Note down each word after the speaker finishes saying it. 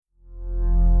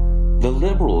The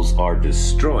liberals are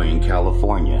destroying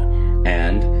California,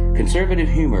 and conservative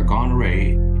humor gone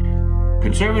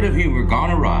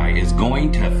awry is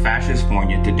going to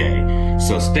fascistfornia today.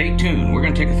 So stay tuned. We're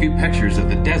going to take a few pictures of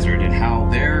the desert and how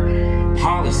their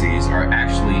policies are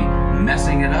actually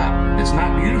messing it up. It's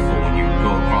not beautiful when you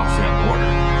go across that border.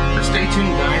 But stay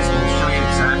tuned, guys. We'll show you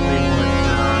exactly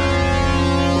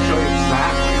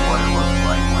what it looks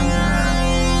like when the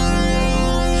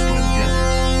liberals destroy the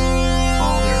deserts.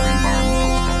 All their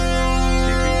environmental stuff.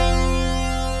 Stay tuned.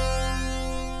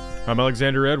 I'm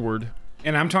Alexander Edward.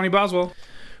 And I'm Tony Boswell.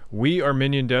 We are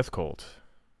Minion Death Cult.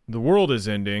 The world is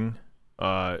ending.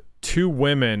 Two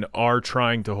women are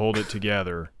trying to hold it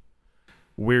together.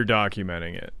 We're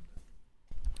documenting it.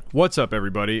 What's up,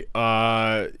 everybody?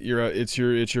 It's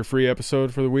your free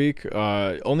episode for the week.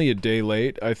 Only a day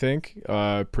late, I think.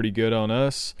 Pretty good on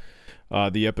us.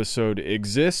 The episode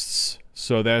exists,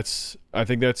 so I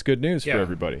think that's good news for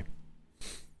everybody.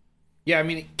 Yeah, I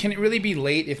mean, can it really be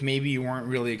late if maybe you weren't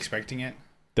really expecting it?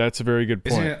 That's a very good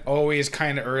point. Isn't it always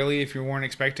kind of early if you weren't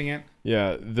expecting it?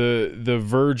 Yeah, the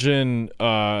virgin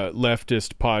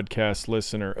leftist podcast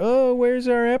listener. Oh, where's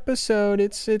our episode?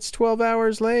 It's 12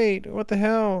 hours late. What the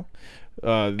hell?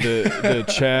 The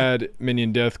Chad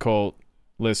Minion Death Cult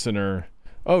listener.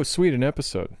 Oh, sweet, an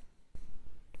episode.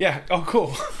 Yeah. Oh,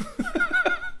 cool.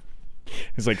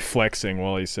 He's like flexing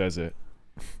while he says it.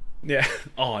 Yeah.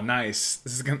 Oh,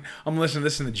 nice. I'm listening to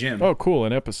this in the gym. Oh, cool,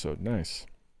 an episode. Nice.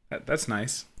 That's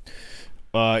nice.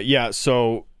 Yeah,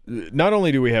 so not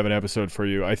only do we have an episode for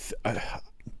you,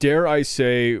 dare I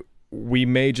say we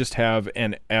may just have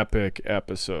an epic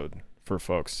episode for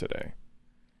folks today.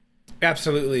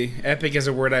 Absolutely. Epic is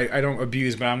a word I don't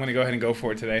abuse, but I'm going to go ahead and go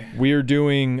for it today. We are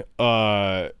doing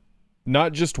not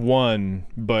just one,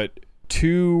 but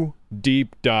two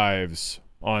deep dives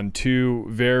on two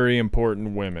very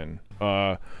important women.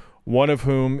 One of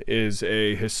whom is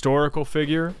a historical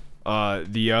figure.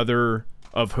 The other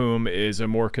of whom is a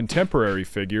more contemporary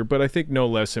figure, but I think no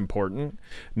less important,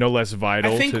 no less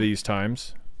vital to these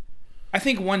times. I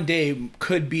think one day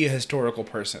could be a historical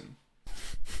person.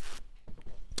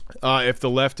 If the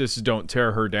leftists don't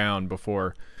tear her down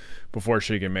before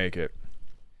she can make it.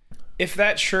 If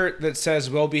that shirt that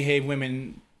says well-behaved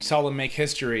women seldom make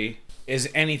history is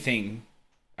anything,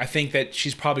 I think that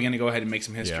she's probably going to go ahead and make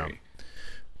some history.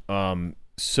 Yeah.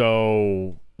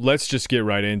 So let's just get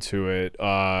right into it.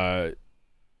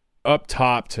 Up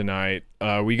top tonight,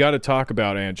 we got to talk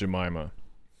about Aunt Jemima.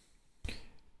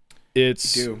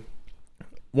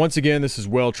 Once again, this is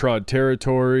well-trod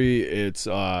territory. It's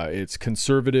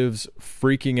conservatives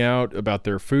freaking out about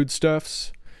their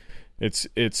foodstuffs.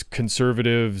 It's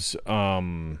conservatives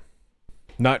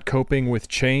not coping with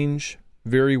change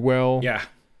very well. Yeah.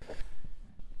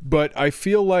 But I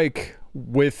feel like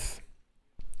with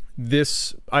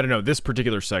this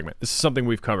particular segment, this is something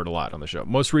we've covered a lot on the show,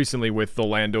 most recently with the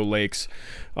Land O'Lakes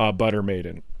Butter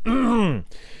Maiden.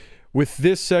 With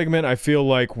this segment, I feel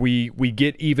like we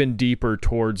get even deeper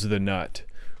towards the nut.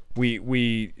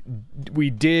 We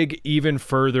dig even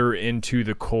further into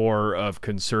the core of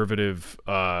conservative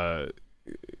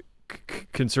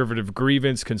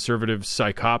grievance, conservative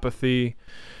psychopathy.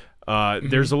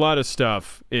 There's a lot of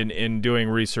stuff in doing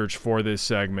research for this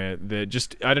segment that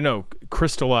just, I don't know,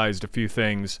 crystallized a few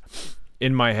things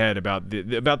in my head about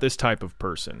this type of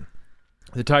person.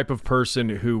 The type of person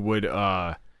who would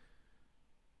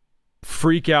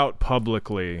freak out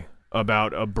publicly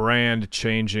about a brand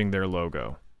changing their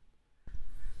logo.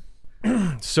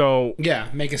 So yeah,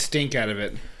 make a stink out of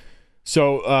it.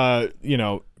 So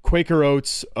Quaker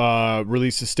Oats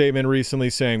released a statement recently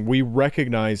saying, "We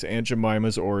recognize Aunt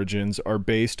Jemima's origins are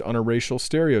based on a racial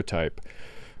stereotype."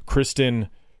 Kristen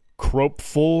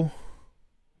Kropfel,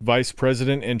 Vice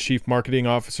President and Chief Marketing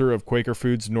Officer of Quaker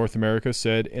Foods North America,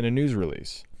 said in a news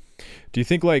release. Do you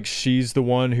think like she's the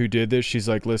one who did this? She's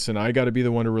like, listen, I got to be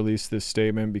the one to release this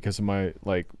statement because of my,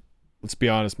 like, let's be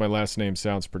honest, my last name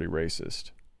sounds pretty racist.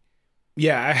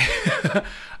 Yeah,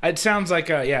 it sounds like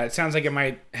it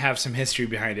might have some history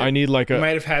behind it. You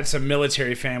might have had some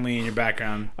military family in your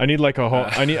background. I need like a whole.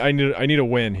 I need a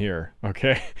win here.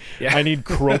 Okay, yeah. I need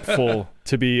Kropfel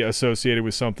to be associated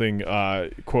with something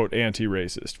quote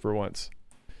anti-racist for once.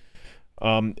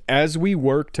 As we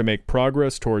work to make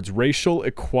progress towards racial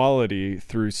equality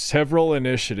through several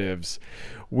initiatives,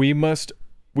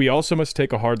 we also must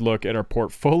take a hard look at our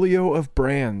portfolio of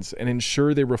brands and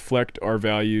ensure they reflect our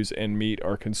values and meet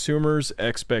our consumers'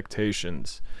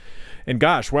 expectations. And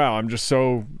gosh, wow, I'm just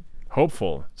so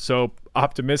hopeful, so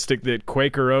optimistic that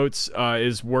Quaker Oats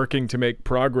is working to make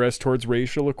progress towards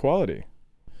racial equality.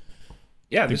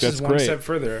 Yeah, this is one step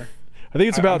further. I think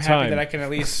it's about I'm time happy that I can at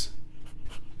least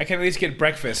I can at least get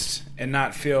breakfast and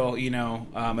not feel,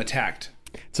 attacked.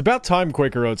 It's about time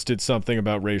Quaker Oats did something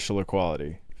about racial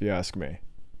equality, if you ask me.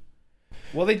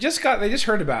 Well, they just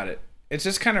heard about it. It's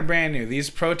just kind of brand new. These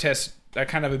protests are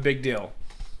kind of a big deal.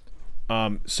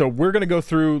 So we're going to go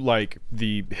through like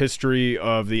the history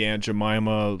of the Aunt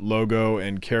Jemima logo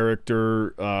and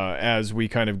character as we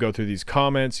kind of go through these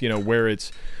comments, where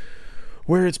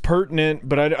it's pertinent,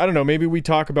 but I don't know, maybe we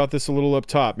talk about this a little up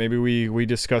top. Maybe we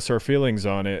discuss our feelings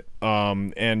on it. How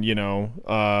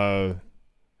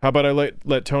about I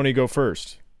let Tony go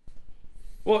first?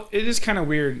 Well, it is kind of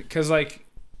weird because,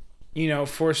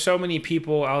 for so many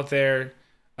people out there,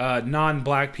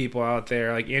 non-black people out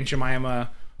there, like Aunt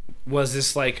Jemima was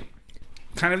this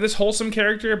kind of this wholesome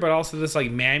character, but also this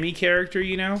mammy character,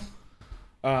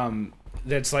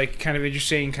 that's kind of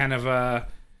interesting. Kind of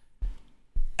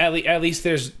at least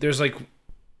there's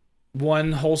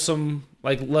one wholesome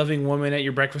loving woman at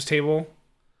your breakfast table.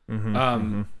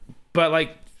 But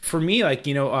for me,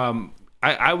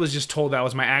 I was just told that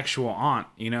was my actual aunt,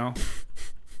 and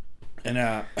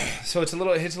so it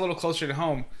hits a little closer to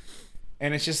home,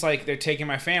 and it's just they're taking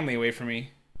my family away from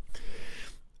me.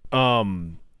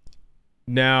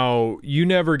 Now you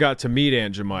never got to meet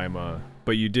Aunt Jemima,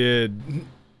 but you did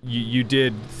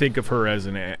think of her as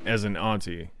an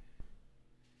auntie.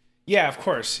 Yeah, of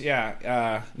course.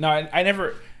 Yeah. No, I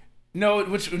never. No,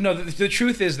 the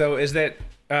truth is though is that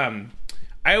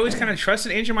I always kind of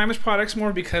trusted Aunt Jemima's products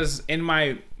more because in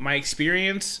my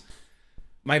experience,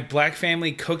 my black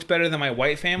family cooked better than my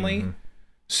white family. Mm-hmm.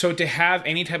 So to have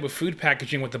any type of food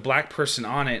packaging with the black person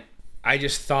on it, I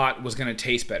just thought was going to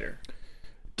taste better.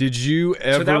 Did you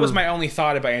ever? So that was my only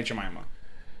thought about Aunt Jemima.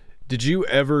 Did you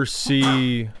ever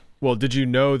see? Well, did you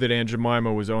know that Aunt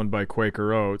Jemima was owned by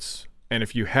Quaker Oats? And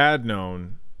if you had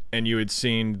known, and you had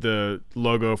seen the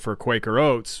logo for Quaker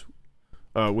Oats,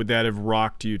 would that have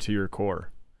rocked you to your core?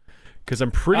 Because I'm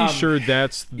pretty sure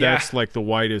that's like the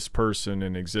whitest person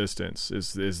in existence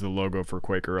is the logo for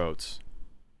Quaker Oats.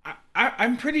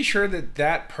 I'm pretty sure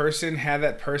that person, had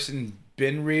that person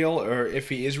been real, or if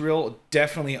he is real,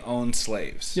 definitely owned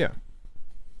slaves. Yeah.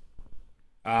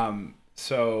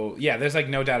 So yeah, there's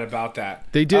no doubt about that.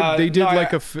 They did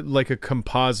a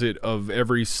composite of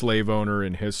every slave owner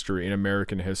in history, in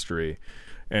American history,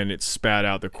 and it spat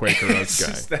out the Quaker Oats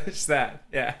guy. It's that.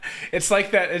 Yeah. It's like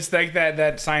that. It's like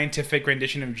that scientific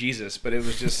rendition of Jesus, but it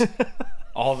was just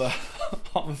all the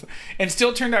and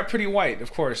still turned out pretty white,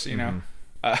 of course,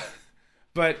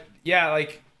 but yeah,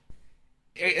 like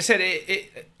I said,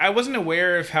 I wasn't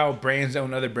aware of how brands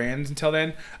own other brands until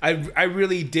then. I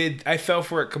really did. I fell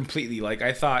for it completely.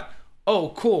 I thought, oh,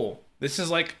 cool. This is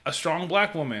a strong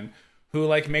black woman who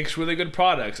makes really good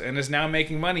products and is now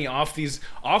making money off these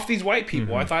white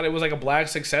people. Mm-hmm. I thought it was a black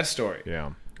success story.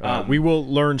 Yeah. We will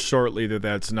learn shortly that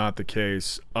that's not the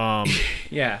case.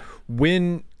 Yeah.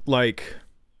 When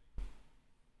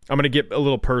I'm going to get a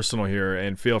little personal here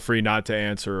and feel free not to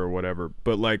answer or whatever.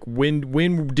 But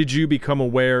when did you become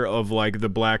aware of the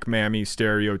black mammy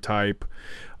stereotype,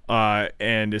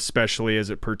 and especially as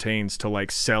it pertains to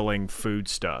selling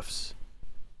foodstuffs?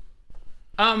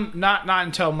 Not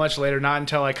until much later. Not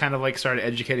until I kind of started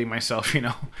educating myself,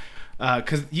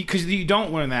 because you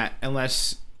don't learn that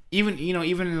unless even in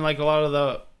a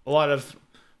lot of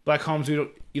black homes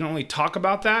you don't really talk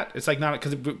about that. It's not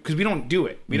because we don't do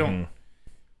it. We don't.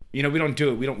 We don't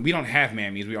do it. We don't have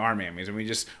mammies. We are mammies, and we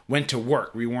just went to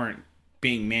work. We weren't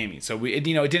being mammies. So it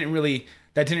didn't really.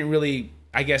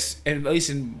 I guess, at least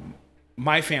in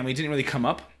my family, it didn't really come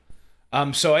up.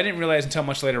 So I didn't realize until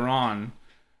much later on.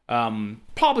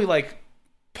 Probably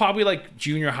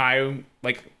junior high,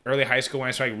 early high school when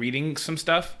I started reading some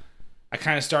stuff. I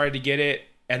kind of started to get it,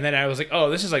 and then I was oh,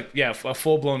 this is a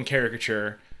full blown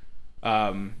caricature,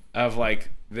 of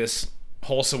this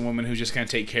wholesome woman who's just going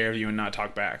to take care of you and not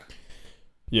talk back.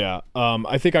 Yeah.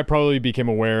 I think I probably became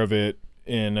aware of it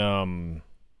in,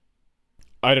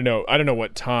 I don't know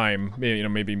what time,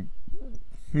 maybe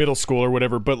middle school or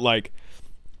whatever, but I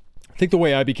think the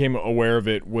way I became aware of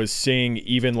it was seeing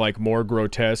even more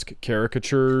grotesque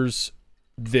caricatures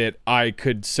that I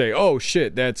could say, oh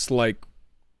shit, that's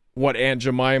what Aunt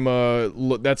Jemima,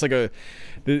 that's Aunt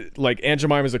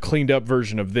Jemima's a cleaned up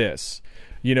version of this.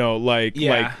 Like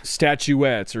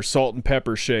statuettes or salt and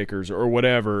pepper shakers or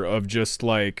whatever of just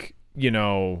really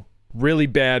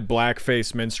bad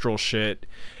blackface minstrel shit.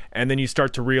 And then you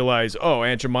start to realize, oh,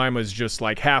 Aunt Jemima's just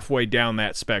halfway down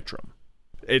that spectrum.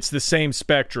 It's the same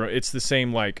spectrum. It's the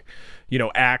same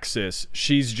axis.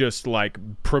 She's just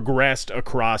progressed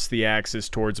across the axis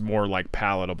towards more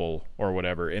palatable or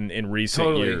whatever in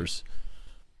recent years.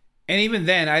 And even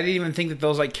then, I didn't even think that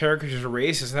those like characters were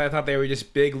racist. I thought they were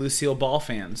just big Lucille Ball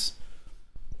fans.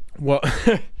 Well,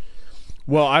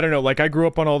 well, I don't know. Like I grew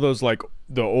up on all those like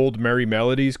the old Merry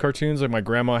Melodies cartoons. Like my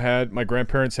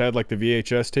grandparents had like the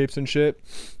VHS tapes and shit.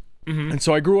 Mm-hmm. And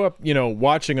so I grew up,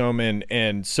 watching them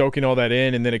and soaking all that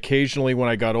in. And then occasionally when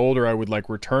I got older, I would like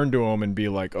return to them and be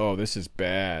like, oh, this is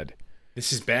bad.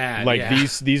 This is bad. Like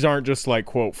these aren't just like,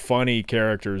 quote, funny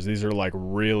characters. These are like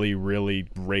really, really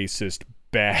racist,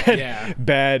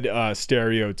 bad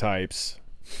stereotypes.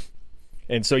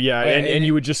 And so, and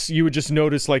you would just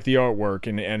notice like the artwork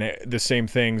and the same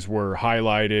things were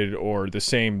highlighted, or the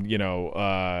same,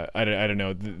 I don't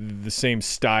know, the same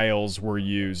styles were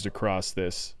used across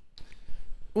this.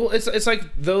 Well, it's like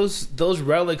those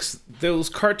relics, those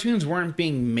cartoons weren't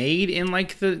being made in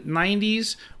like the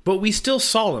 90s, but we still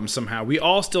saw them somehow. We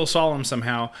all still saw them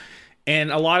somehow.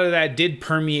 And a lot of that did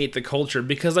permeate the culture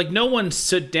because like no one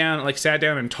sat down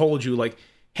and told you like,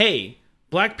 hey,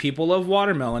 black people love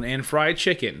watermelon and fried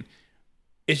chicken.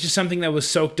 It's just something that was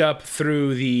soaked up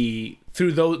through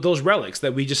those relics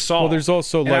that we just saw. Well, there's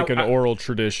also an oral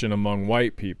tradition among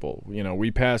white people. We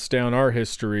pass down our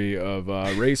history of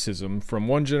racism from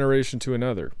one generation to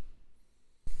another.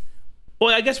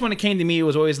 Well, I guess when it came to me, it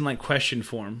was always in like question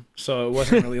form, so it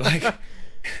wasn't really like.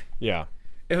 Yeah.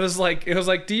 It was like,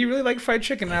 do you really like fried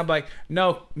chicken? And I'm like,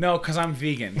 no, because I'm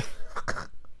vegan.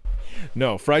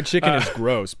 No, fried chicken is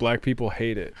gross. Black people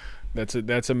hate it. That's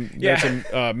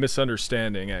a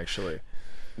misunderstanding, actually.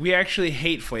 We actually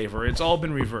hate flavor. It's all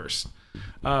been reversed.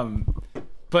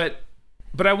 But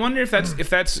I wonder if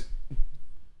that's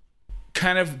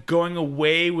kind of going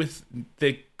away with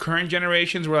the current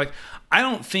generations. Where like I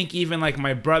don't think even like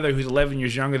my brother, who's 11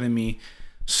 years younger than me,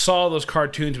 saw those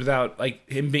cartoons without like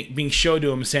him being showed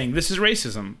to him saying this is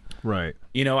racism. Right.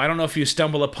 I don't know if you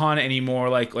stumble upon it anymore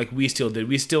like we still did.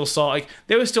 We still saw like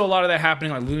there was still a lot of that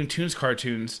happening, like Looney Tunes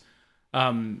cartoons.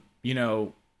 That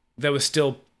was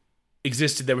still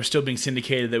existed, that were still being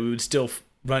syndicated, that we would still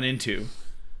run into.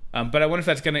 But I wonder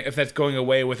if that's going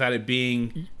away without it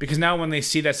being, because now when they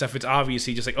see that stuff, it's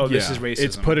obviously just like, oh, this is racism.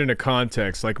 It's put into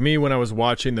context. Like me, when I was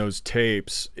watching those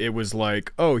tapes, it was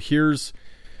like, oh, here's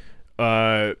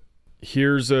a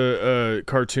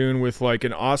cartoon with like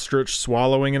an ostrich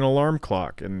swallowing an alarm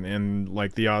clock, and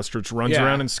like the ostrich runs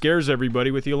around and scares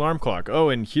everybody with the alarm clock. Oh,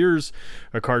 and here's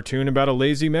a cartoon about a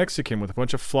lazy Mexican with a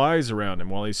bunch of flies around him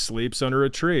while he sleeps under a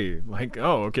tree. Like,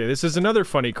 oh, okay, this is another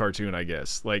funny cartoon, I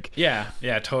guess. Like, yeah,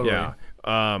 totally.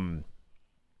 Yeah.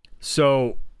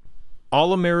 So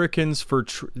All Americans for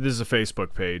this is a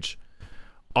Facebook page.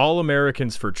 All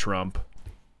Americans for Trump,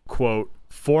 quote,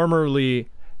 formerly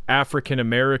African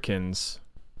Americans,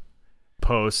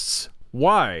 posts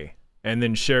why, and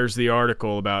then shares the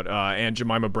article about Aunt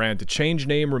Jemima brand to change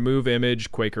name, remove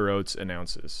image, Quaker Oats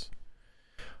announces.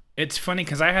 It's funny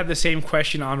because I had the same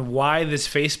question on why this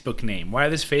Facebook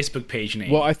page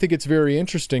name. Well, I think it's very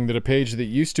interesting that a page that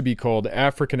used to be called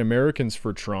African Americans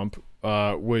for Trump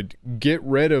would get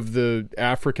rid of the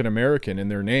African American in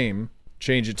their name,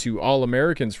 change it to All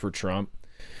Americans for Trump,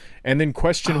 and then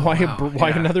question why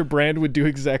another brand would do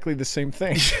exactly the same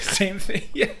thing. Same thing,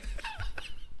 yeah.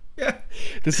 Yeah.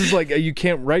 This is like, you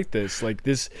can't write this. Like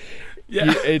this,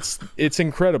 it's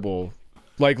incredible.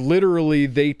 Like literally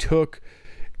they took,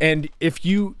 and if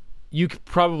you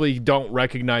probably don't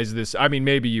recognize this. I mean,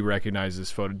 maybe you recognize this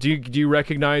photo. Do you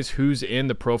recognize who's in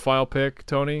the profile pic,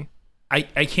 Tony? I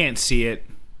can't see it.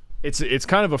 It's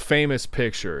kind of a famous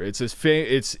picture. It's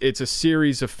a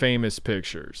series of famous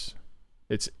pictures.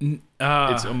 It's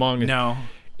among no.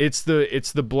 It's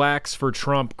the Blacks for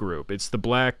Trump group. It's the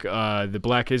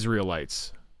Black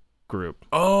Israelites group.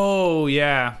 Oh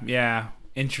yeah,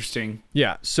 interesting.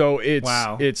 Yeah, so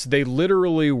it's they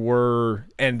literally were,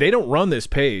 and they don't run this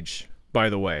page, by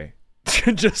the way.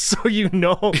 Just so you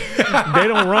know, they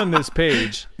don't run this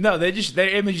page. No, their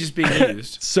image is being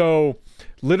used. So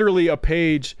literally a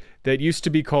page that used to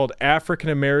be called African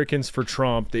Americans for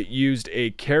Trump, that used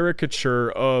a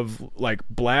caricature of like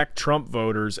black Trump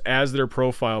voters as their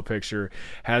profile picture,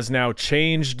 has now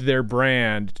changed their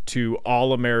brand to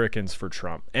All Americans for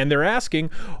Trump. And they're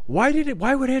asking, why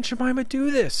would Aunt Jemima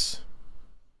do this?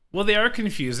 Well, they are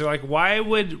confused. They're like, why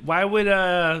would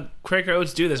Quaker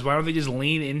Oats do this? Why don't they just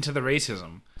lean into the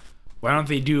racism? Why don't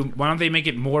they make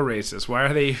it more racist? Why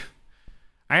are they?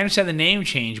 I understand the name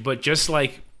change, but just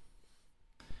like,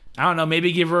 I don't know,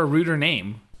 maybe give her a ruder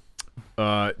name.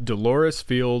 Dolores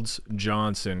Fields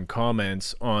Johnson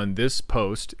comments on this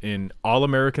post in All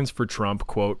Americans for Trump,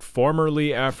 quote,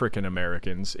 formerly African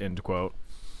Americans, end quote.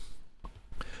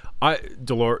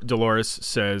 Dolores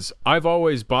says, I've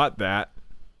always bought that.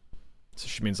 So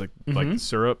she means like the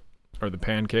syrup. or the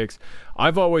pancakes.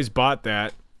 I've always bought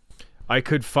that. I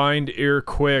could find ear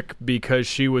quick because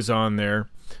she was on there,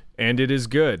 and it is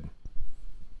good.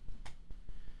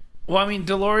 Well, I mean,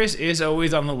 Dolores is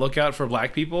always on the lookout for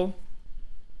black people,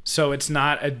 so it's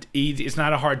not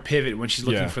a hard pivot when she's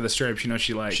looking for the syrup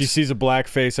she likes. She sees a black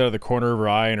face out of the corner of her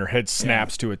eye, and her head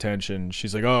snaps to attention.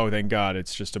 She's like, "Oh, thank God,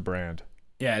 it's just a brand."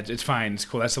 Yeah, it's fine. It's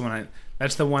cool. That's the one.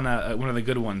 One of the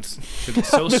good ones. It's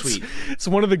so sweet. It's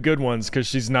one of the good ones because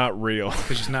she's not real.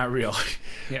 Because she's not real.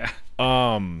 Yeah.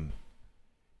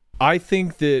 I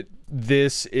think that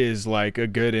this is like a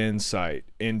good insight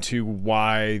into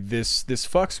why this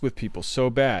fucks with people so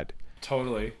bad.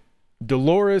 Totally.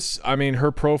 Dolores, I mean,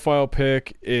 her profile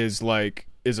pic is a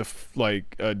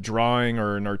drawing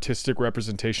or an artistic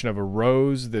representation of a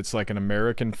rose that's like an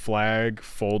American flag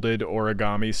folded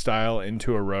origami style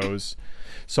into a rose.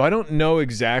 So I don't know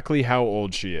exactly how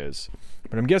old she is,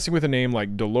 but I'm guessing with a name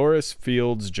like Dolores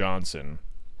Fields Johnson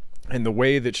and the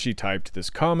way that she typed this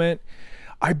comment,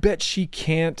 I bet she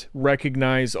can't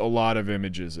recognize a lot of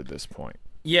images at this point.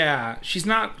 Yeah, she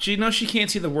knows she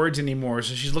can't see the words anymore,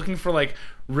 so she's looking for like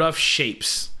rough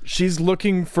shapes. She's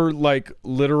looking for like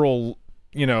literal,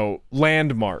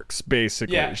 landmarks,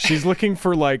 basically. Yeah. She's looking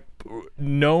for like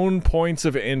known points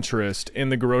of interest in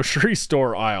the grocery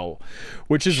store aisle,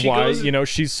 which is why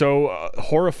she's so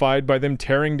horrified by them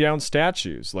tearing down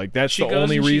statues. Like that's the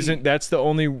only reason. That's the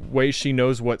only way she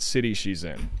knows what city she's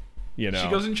in. She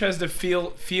goes and tries to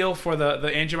feel for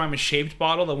the Aunt Jemima shaped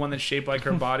bottle, the one that's shaped like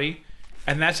her body,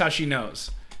 and that's how she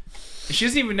knows. She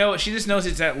doesn't even know it. She just knows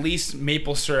it's at least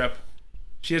maple syrup.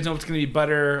 She doesn't know if it's going to be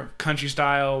butter, country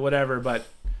style, whatever, but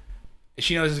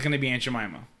she knows it's going to be Aunt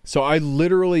Jemima. So I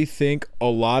literally think a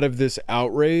lot of this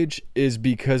outrage is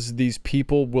because these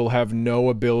people will have no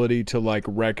ability to like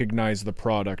recognize the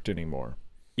product anymore.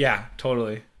 Yeah,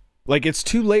 totally. Like it's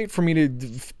too late for me to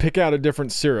pick out a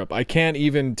different syrup. I can't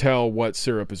even tell what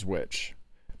syrup is which.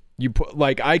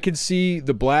 I could see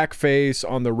the black face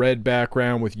on the red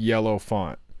background with yellow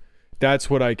font.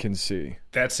 That's what I can see.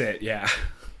 That's it, yeah.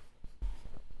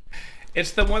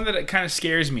 It's the one that it kind of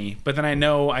scares me, but then I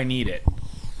know I need it.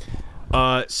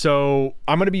 So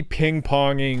I'm going to be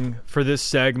ping-ponging for this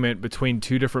segment between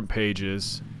two different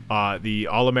pages. The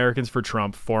All Americans for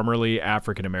Trump, formerly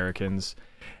African Americans,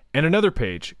 and another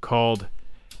page called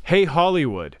Hey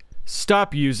Hollywood,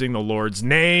 Stop Using the Lord's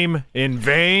Name in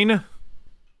Vain,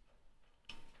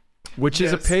 which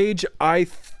is a page I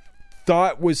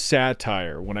thought was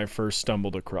satire when I first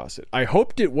stumbled across it. I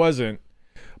hoped it wasn't,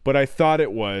 but I thought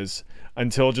it was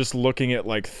until just looking at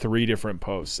like 3 different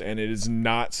posts, and it is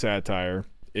not satire.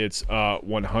 It's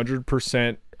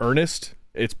 100% earnest.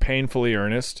 It's painfully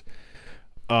earnest.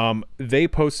 They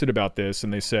posted about this,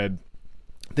 and they said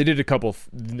they did a couple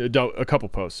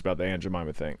posts about the Aunt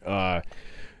Jemima thing.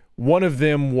 One of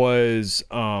them was,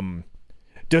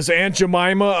 does Aunt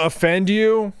Jemima offend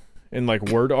you? In like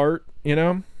word art,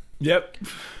 Yep.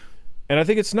 And I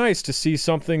think it's nice to see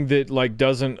something that like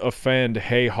doesn't offend.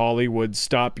 Hey Hollywood,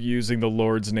 stop using the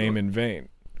Lord's name in vain.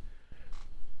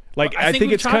 Like I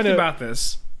think it's kind of about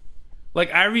this.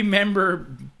 Like I remember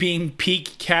being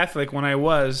peak Catholic when I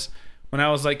was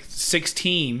like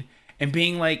 16 and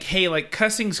being like, hey, like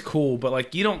cussing's cool, but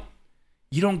like you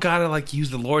don't gotta like use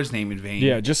the Lord's name in vain.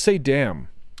 Yeah, just say damn.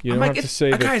 You don't have to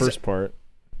say the first part.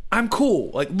 I'm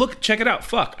cool. Like, look, check it out.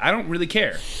 Fuck. I don't really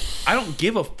care. I don't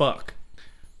give a fuck.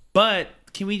 But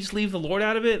can we just leave the Lord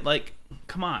out of it? Like,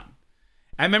 come on.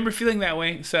 I remember feeling that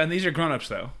way. So, and these are grown-ups,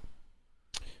 though.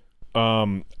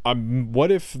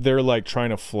 What if they're like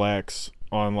trying to flex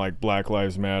on like Black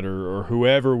Lives Matter or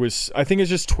whoever was? I think it's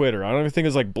just Twitter. I don't even think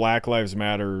it's like Black Lives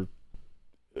Matter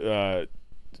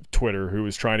Twitter who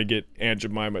was trying to get Aunt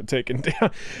Jemima taken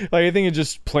down. Like, I think it's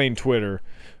just plain Twitter.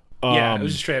 Yeah, it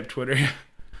was just straight up Twitter.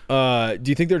 Do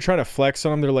you think they're trying to flex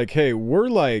on them? They're like, hey, we're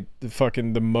like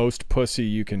the most pussy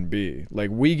you can be. Like,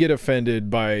 we get offended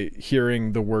by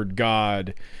hearing the word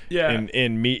God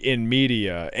in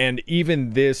media, and even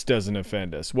this doesn't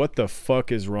offend us. What the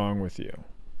fuck is wrong with you?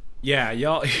 Yeah,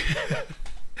 y'all. This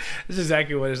is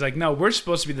exactly what it's like. No, we're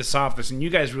supposed to be the softest, and you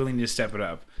guys really need to step it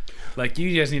up. Like,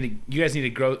 you guys need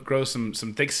to grow some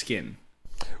thick skin.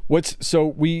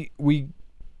 We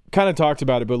kind of talked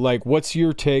about it, but like, what's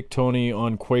your take, Tony,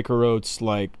 on Quaker Oats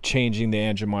like changing the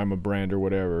Aunt Jemima brand or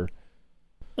whatever?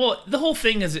 Well, the whole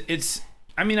thing is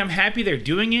I'm happy they're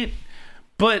doing it,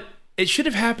 but it should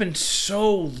have happened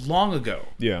so long ago.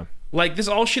 Yeah. Like, this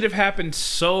all should have happened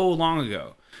so long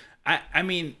ago. I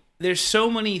mean, there's so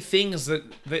many things that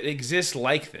exist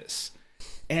like this,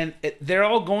 and they're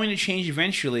all going to change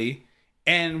eventually,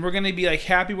 and we're going to be like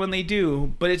happy when they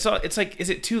do, but it's like, is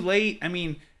it too late? I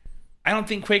mean, I don't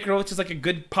think Quaker Oats is like a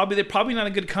good. They're probably not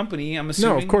a good company. I'm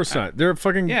assuming. No, of course not. They're a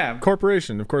fucking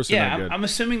corporation. Of course they're not good. I'm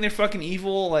assuming they're fucking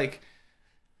evil. Like,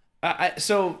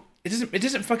 so it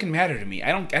doesn't fucking matter to me.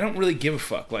 I don't really give a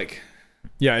fuck. Like.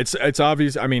 Yeah, it's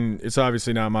obvious. I mean, it's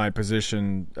obviously not my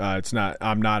position. It's not.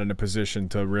 I'm not in a position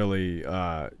to really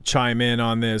chime in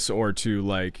on this or to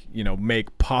like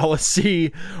make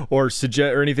policy or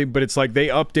suggest or anything. But it's like they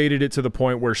updated it to the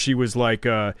point where she was like,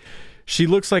 she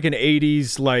looks like an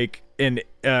 '80s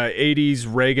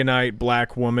Reaganite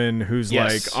black woman who's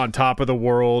like on top of the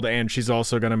world, and she's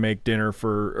also gonna make dinner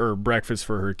or breakfast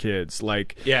for her kids.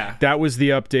 Like, that was the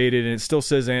updated, and it still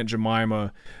says Aunt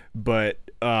Jemima, but.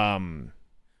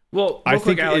 Well, I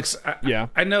think Alex,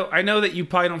 I know that you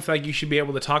probably don't feel like you should be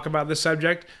able to talk about this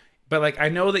subject, but like I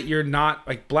know that you're not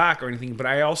like black or anything, but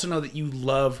I also know that you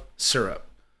love syrup,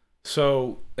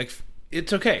 so like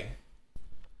it's okay.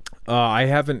 I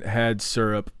haven't had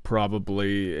syrup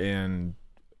probably in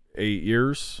 8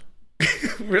 years.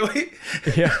 Really?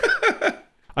 Yeah.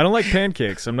 I don't like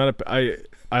pancakes. I'm not I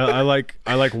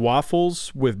like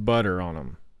waffles with butter on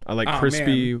them. I like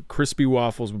crispy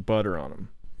waffles with butter on them.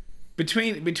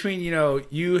 Between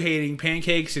you hating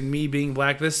pancakes and me being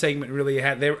black, this segment really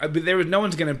had there was no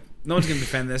one's gonna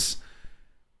defend this.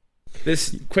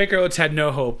 This Quaker Oats had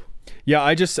no hope. Yeah,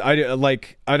 I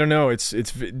don't know. It's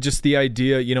just the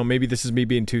idea. Maybe this is me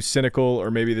being too cynical, or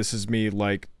maybe this is me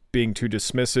like being too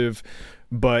dismissive.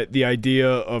 But the idea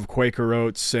of Quaker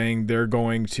Oats saying they're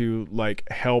going to like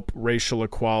help racial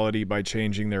equality by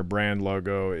changing their brand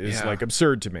logo is like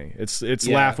absurd to me. It's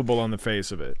laughable on the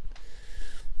face of it.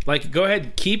 Like, go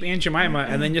ahead, keep Aunt Jemima,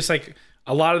 and then just like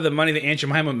a lot of the money that Aunt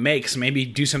Jemima makes, maybe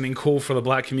do something cool for the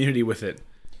black community with it.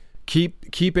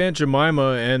 Keep Aunt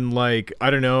Jemima and like I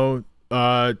don't know,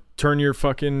 turn your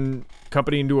fucking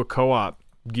company into a co-op.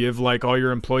 Give like all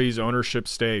your employees ownership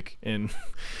stake, and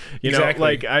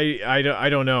like I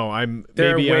don't know. I'm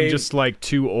just like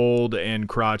too old and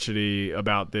crotchety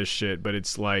about this shit, but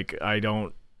it's like I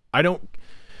don't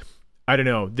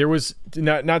know. There was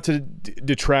not to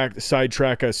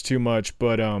sidetrack us too much,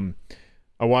 but I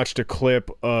watched a clip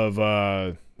of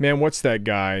what's that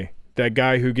guy? That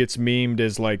guy who gets memed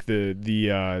as like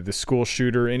the school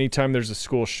shooter. Anytime there's a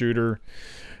school shooter,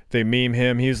 they meme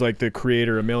him. He's like the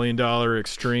creator of $1 Million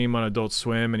Extreme on Adult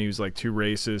Swim, and he was like too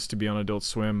racist to be on Adult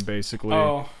Swim, basically.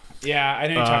 Oh, yeah, I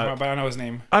know you're talking about, but I don't know his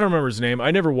name. I don't remember his name.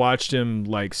 I never watched him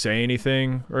like say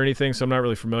anything, so I'm not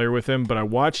really familiar with him. But I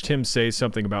watched him say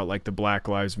something about like the Black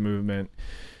Lives Movement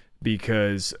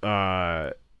because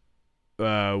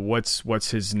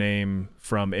what's his name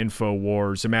from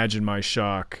InfoWars? Imagine My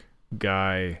Shock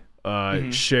guy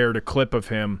shared a clip of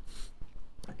him,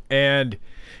 and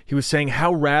he was saying,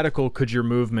 how radical could your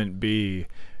movement be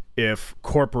if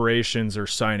corporations are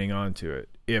signing on to it?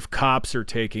 If cops are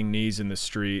taking knees in the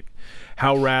street,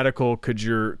 how radical could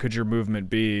your movement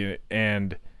be?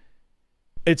 And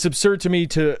it's absurd to me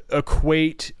to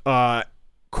equate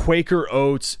Quaker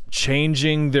Oats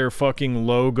changing their fucking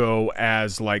logo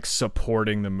as like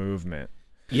supporting the movement.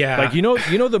 Yeah, like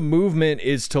the movement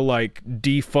is to like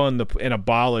defund and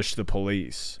abolish the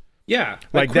police. Yeah,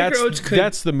 like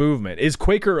that's the movement. Is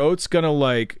Quaker Oats gonna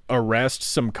like arrest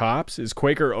some cops? Is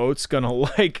Quaker Oats gonna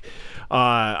like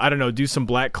I don't know, do some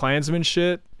Black Klansman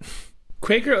shit?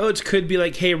 Quaker Oats could be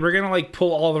like, hey, we're gonna like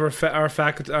pull all of our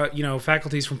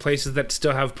faculties from places that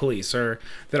still have police or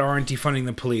that aren't defunding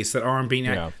the police, that aren't being.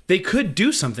 Yeah. They could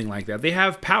do something like that. They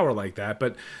have power like that,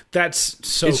 but that's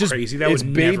so crazy. That would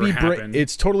never happen.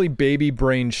 It's totally baby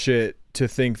brain shit to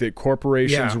think that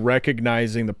corporations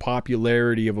recognizing the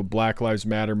popularity of a Black Lives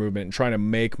Matter movement and trying to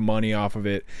make money off of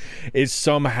it is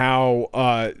somehow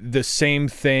the same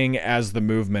thing as the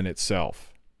movement itself.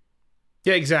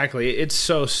 Yeah, exactly. It's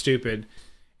so stupid.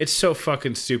 It's so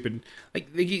fucking stupid. Like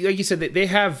you said, they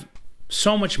have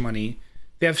so much money.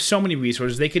 They have so many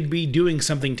resources. They could be doing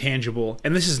something tangible,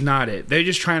 and this is not it. They're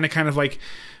just trying to kind of like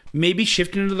maybe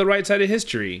shift into the right side of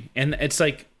history. And it's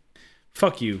like,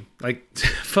 fuck you. Like,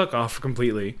 fuck off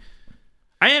completely.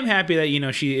 I am happy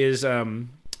that, she is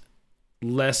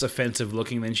less offensive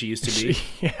looking than she used to be.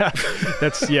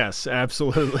 Yes,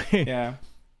 absolutely. Yeah.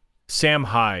 Sam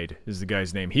Hyde is the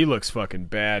guy's name. He looks fucking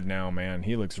bad now, man.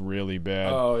 He looks really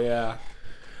bad. Oh, yeah.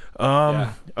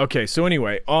 Okay, so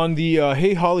anyway, on the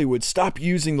Hey Hollywood, stop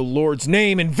using the Lord's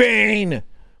name in vain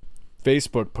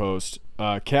Facebook post,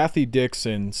 Kathy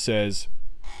Dixon says,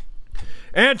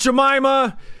 Aunt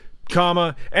Jemima,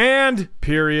 comma, and,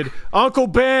 period, Uncle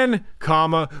Ben,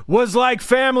 comma, was like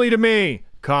family to me,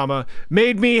 comma,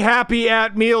 made me happy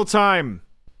at mealtime.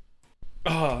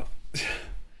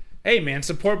 Hey, man,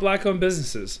 support black-owned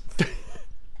businesses.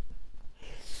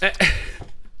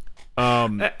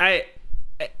 I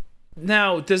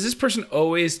now, does this person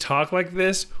always talk like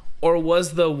this, or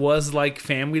was like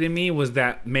family to me? Was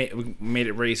that made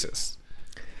it racist?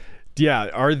 Yeah,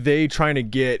 are they trying to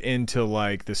get into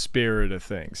like the spirit of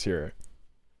things here?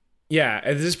 Yeah,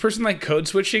 is this person like code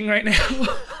switching right now?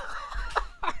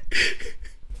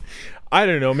 I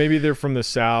don't know. Maybe they're from the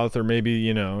South, or maybe,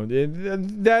 you know,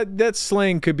 that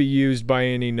slang could be used by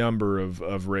any number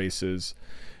of races.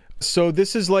 So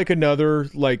this is like another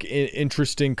like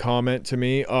interesting comment to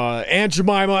me. Aunt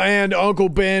Jemima and Uncle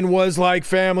Ben was like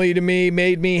family to me,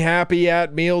 made me happy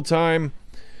at mealtime.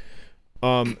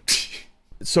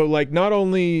 So like not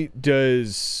only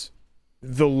does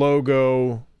the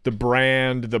logo, the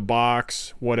brand, the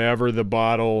box, whatever, the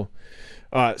bottle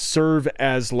serve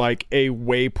as like a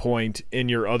waypoint in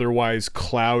your otherwise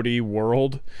cloudy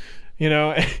world, you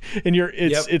know, and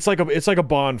it's like a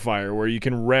bonfire where you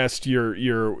can rest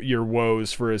your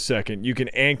woes for a second. You can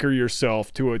anchor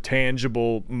yourself to a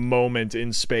tangible moment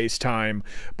in space time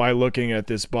by looking at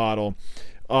this bottle.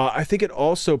 I think it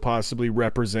also possibly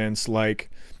represents like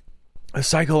a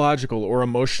psychological or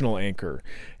emotional anchor,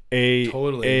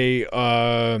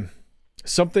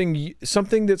 something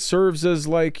that serves as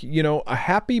like, you know, a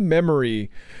happy memory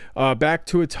back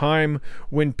to a time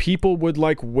when people would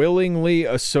like willingly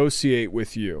associate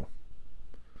with you.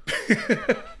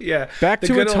 Yeah, back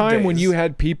to a time when you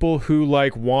had people who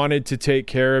like wanted to take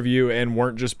care of you and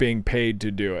weren't just being paid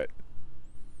to do it.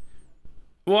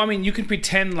 Well, I mean, you can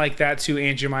pretend like that's who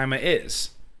Aunt Jemima is.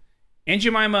 Aunt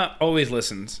Jemima always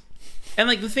listens. And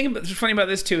like the thing that's funny about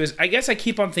this too is I guess I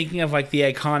keep on thinking of like the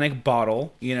iconic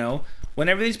bottle, you know.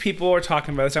 Whenever these people are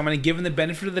talking about this, I'm going to give them the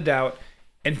benefit of the doubt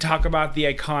and talk about the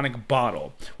iconic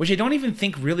bottle, which I don't even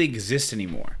think really exists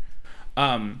anymore.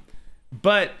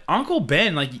 But Uncle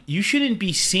Ben, like, you shouldn't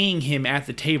be seeing him at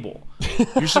the table.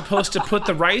 You're supposed to put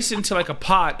the rice into like a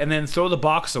pot and then throw the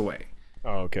box away.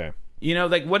 Oh, okay. You know,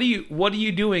 like, what are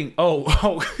you doing?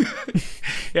 Oh.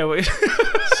 Yeah, wait.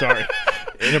 Sorry.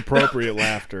 Inappropriate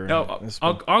laughter. No,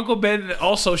 Uncle Ben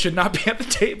also should not be at the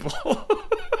table.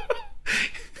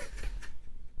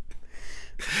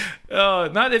 Oh,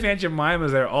 not if Aunt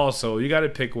Jemima's there also. You got to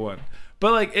pick one.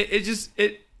 But like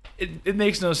it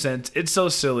makes no sense. It's so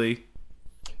silly.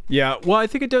 Yeah, well, I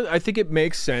think it does. I think it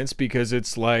makes sense because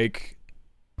it's like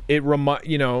we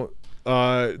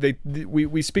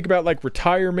speak about like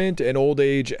retirement and old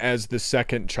age as the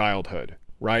second childhood,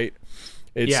 right?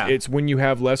 It's when you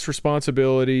have less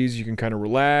responsibilities, you can kind of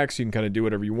relax, you can kind of do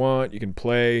whatever you want, you can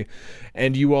play,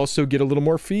 and you also get a little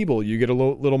more feeble. You get a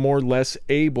little more less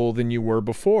able than you were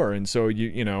before, and so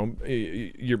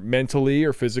you're mentally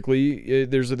or physically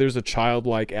there's a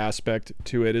childlike aspect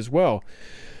to it as well.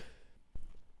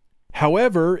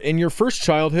 However, in your first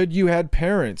childhood, you had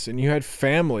parents and you had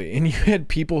family and you had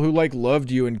people who like loved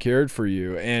you and cared for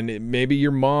you. And maybe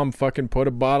your mom fucking put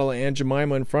a bottle of Aunt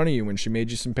Jemima in front of you when she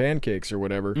made you some pancakes or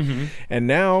whatever. Mm-hmm. And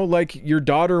now like your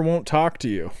daughter won't talk to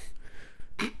you.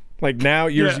 Like now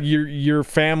your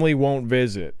family won't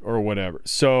visit or whatever.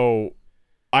 So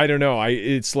I don't know.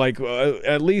 It's like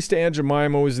at least Aunt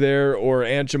Jemima was there, or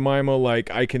Aunt Jemima, like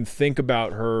I can think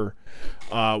about her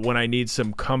when I need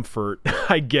some comfort,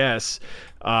 I guess.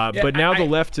 But now the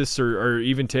leftists are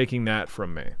even taking that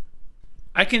from me.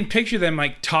 I can picture them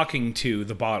like talking to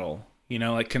the bottle, you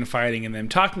know, like confiding in them,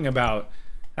 talking about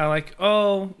how like,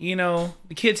 oh, you know,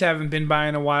 the kids haven't been by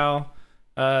in a while.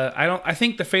 I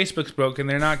think the Facebook's broken.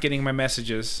 They're not getting my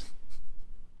messages.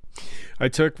 I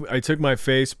took my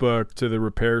Facebook to the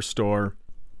repair store.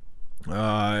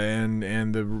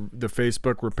 And the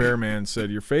Facebook repairman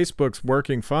said, "Your Facebook's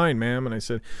working fine, ma'am." And I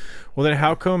said, "Well, then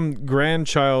how come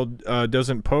grandchild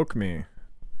doesn't poke me?"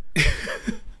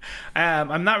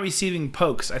 I'm not receiving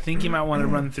pokes. I think you might want to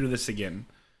run through this again.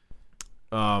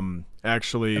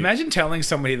 Actually, imagine telling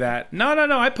somebody that.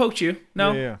 No, I poked you.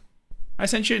 No, yeah. I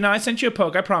sent you a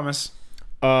poke. I promise.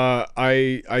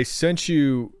 I sent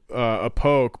you a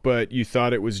poke, but you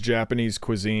thought it was Japanese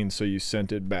cuisine, so you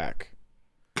sent it back.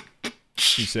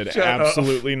 She said,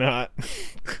 absolutely not.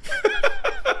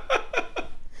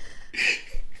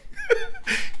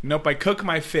 Nope, I cook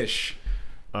my fish.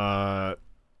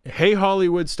 Hey,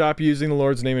 Hollywood, stop using the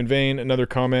Lord's name in vain. Another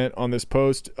comment on this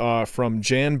post from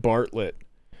Jan Bartlett.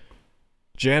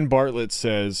 Jan Bartlett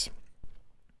says,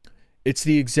 it's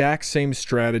the exact same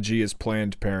strategy as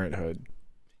Planned Parenthood.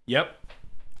 Yep.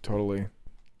 Totally.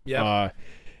 Yep.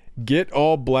 Get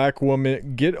all black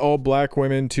women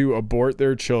to abort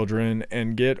their children,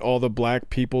 and get all the black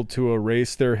people to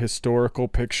erase their historical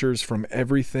pictures from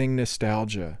everything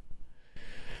nostalgia.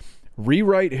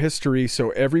 Rewrite history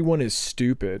so everyone is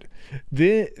stupid.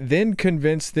 Then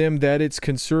convince them that it's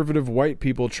conservative white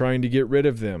people trying to get rid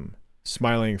of them.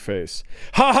 Smiling face.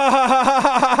 Ha ha ha ha ha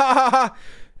ha ha ha!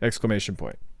 Exclamation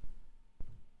point.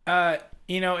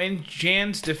 In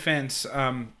Jan's defense,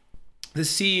 the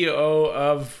CEO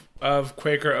of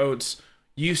Quaker Oats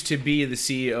used to be the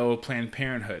CEO of Planned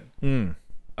Parenthood. And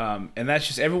that's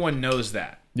just, everyone knows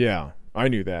that. Yeah, I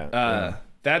knew that.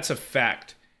 That's a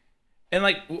fact.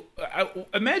 And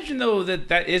imagine though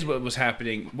that is what was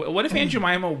happening. What if Aunt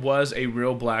Jemima was a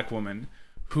real black woman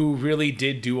who really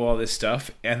did do all this stuff,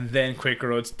 and then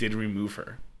Quaker Oats did remove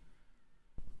her?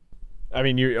 I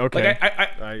mean, you're okay.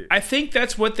 I think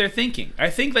that's what they're thinking. I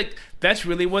think that's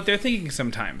really what they're thinking.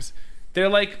 Sometimes they're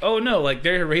like, oh no,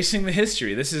 they're erasing the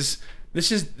history. This is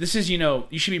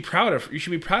you should be proud of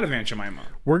Aunt Jemima.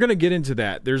 We're gonna get into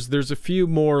that. There's a few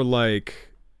more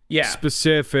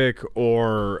specific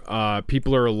or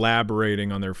people are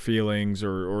elaborating on their feelings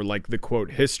or the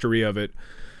quote history of it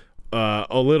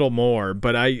a little more.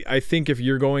 But I think if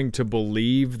you're going to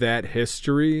believe that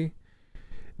history,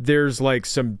 there's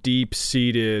some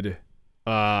deep-seated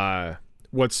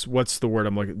what's the word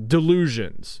I'm looking,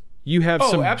 delusions. You have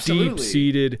some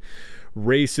deep-seated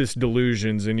racist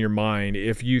delusions in your mind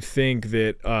if you think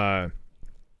that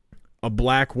a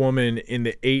black woman in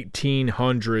the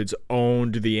 1800s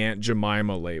owned the Aunt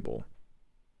Jemima label.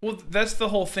 Well, that's the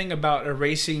whole thing about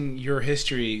erasing your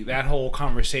history, that whole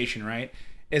conversation, right?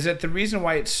 Is that the reason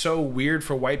why it's so weird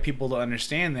for white people to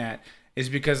understand that is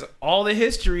because all the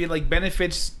history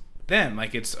benefits them.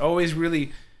 It's always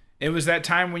really, it was that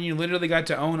time when you literally got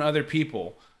to own other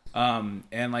people. And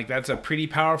that's a pretty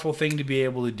powerful thing to be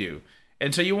able to do.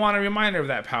 And so you want a reminder of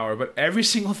that power, but every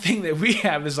single thing that we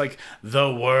have is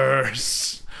the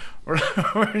worst. We're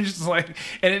just and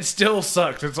it still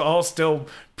sucks. It's all still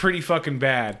pretty fucking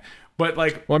bad. But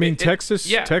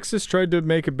Texas tried to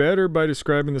make it better by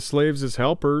describing the slaves as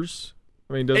helpers.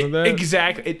 I mean, doesn't that?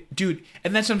 Exactly. Dude,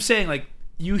 and that's what I'm saying.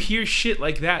 You hear shit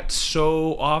like that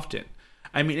so often.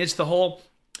 I mean, it's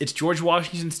George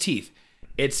Washington's teeth.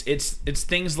 It's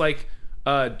things like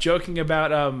joking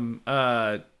about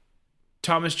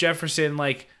Thomas Jefferson,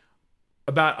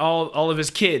 about all of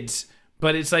his kids,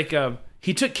 but it's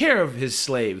he took care of his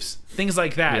slaves, things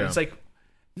like that. Yeah. It's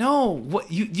no,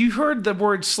 what you heard the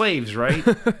word slaves, right?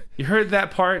 You heard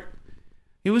that part.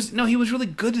 He was really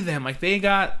good to them. They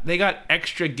got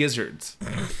extra gizzards.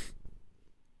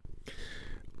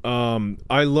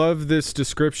 I love this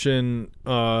description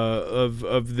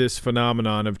of this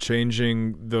phenomenon of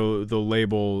changing the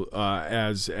label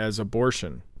as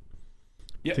abortion.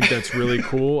 Yeah. I think that's really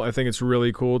cool. I think it's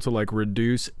really cool to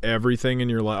reduce everything in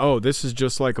your life. Oh, this is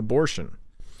just like abortion.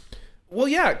 Well,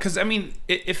 yeah, because I mean,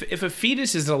 if a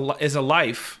fetus is a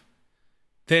life,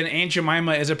 then Aunt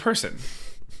Jemima is a person,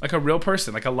 a real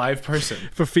person, a live person.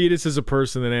 If a fetus is a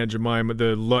person, then Aunt Jemima,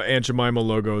 Aunt Jemima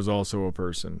logo is also a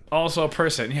person. Also a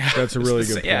person, yeah. That's a really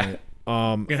good point.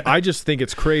 Yeah. I just think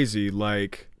it's crazy.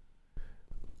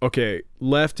 Okay,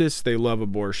 leftists, they love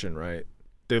abortion, right?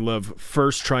 They love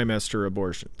first trimester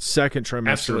abortion, second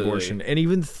trimester abortion, and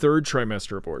even third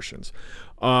trimester abortions.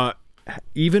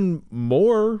 Even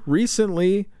more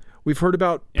recently, we've heard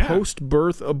about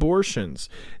post-birth abortions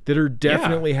that are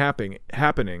definitely happening.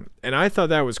 And I thought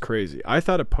that was crazy. I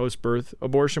thought a post-birth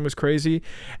abortion was crazy.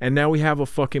 And now we have a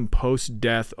fucking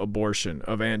post-death abortion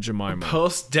of Aunt Jemima.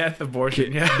 Post-death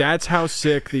abortion, yeah. That's how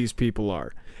sick these people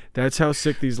are. That's how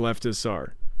sick these leftists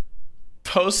are.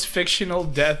 Post-fictional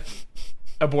death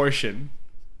abortion.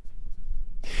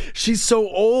 She's so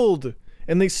old,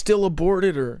 and they still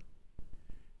aborted her.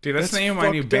 Dude, that's the name of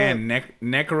my new band,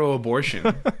 Necro Abortion.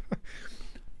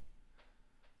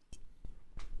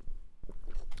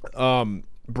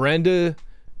 Brenda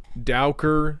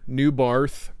Dowker, New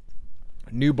Barth.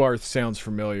 New Barth sounds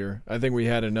familiar. I think we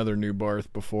had another New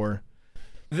Barth before.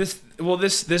 This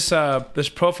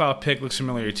profile pic looks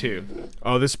familiar too.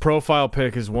 Oh, this profile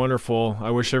pic is wonderful. I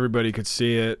wish everybody could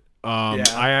see it.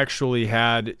 I actually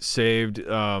had saved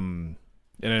an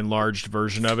enlarged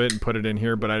version of it and put it in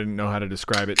here, but I didn't know how to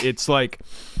describe it. It's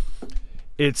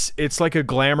it's like a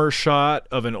glamour shot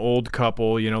of an old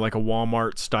couple, like a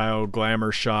Walmart style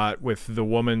glamour shot with the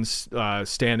woman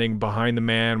standing behind the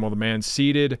man while the man's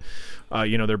seated.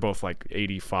 They're both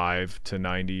 85 to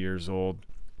 90 years old.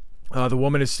 The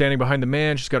woman is standing behind the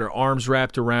man. She's got her arms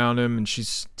wrapped around him, and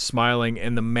she's smiling.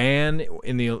 And the man,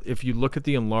 if you look at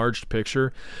the enlarged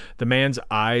picture, the man's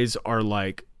eyes are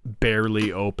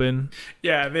barely open.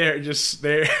 Yeah, they're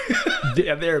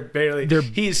barely.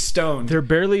 He's stoned. They're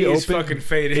barely open. He's fucking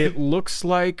faded. It looks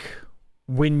like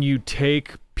when you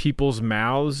take people's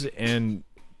mouths and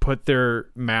put their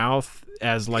mouth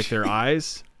as like their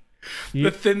eyes.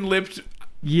 The thin-lipped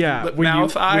when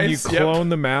mouth eyes. When you clone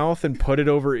the mouth and put it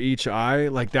over each eye,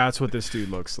 like that's what this dude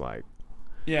looks like.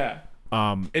 Yeah.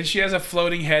 And she has a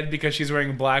floating head because she's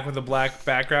wearing black with a black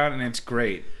background, and it's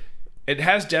great. It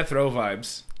has Death Row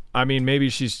vibes. I mean, maybe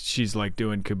she's like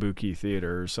doing kabuki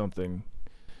theater or something.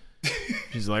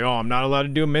 She's like, oh, I'm not allowed to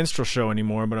do a minstrel show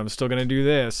anymore, but I'm still gonna do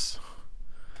this.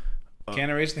 Can't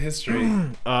erase the history.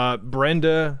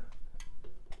 Brenda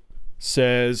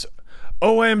says,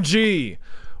 OMG,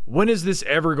 when is this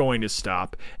ever going to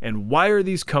stop? And why are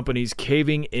these companies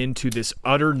caving into this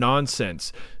utter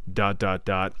nonsense? ...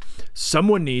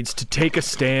 Someone needs to take a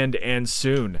stand, and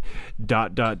soon. ...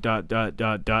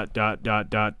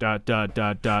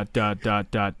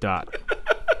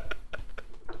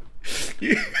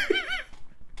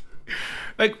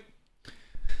 Like,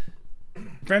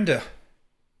 Brenda,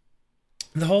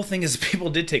 the whole thing is people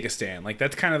did take a stand. Like,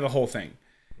 that's kind of the whole thing.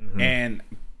 And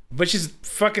which is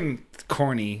fucking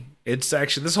corny. It's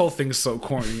actually, this whole thing's so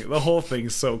corny. The whole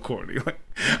thing's so corny. Like,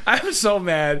 I'm so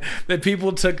mad that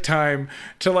people took time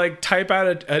to like type out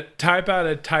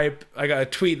a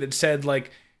tweet that said like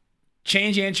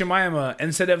change Aunt Jemima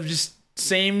instead of just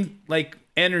same like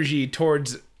energy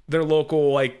towards their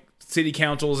local like city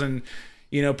councils and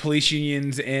police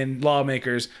unions and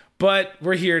lawmakers. But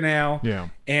we're here now. Yeah.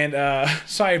 And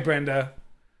sorry, Brenda.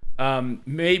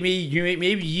 Maybe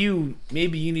you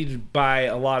need to buy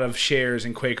a lot of shares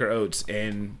in Quaker Oats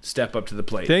and step up to the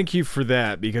plate. Thank you for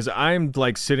that, because I'm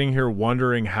like sitting here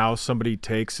wondering how somebody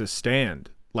takes a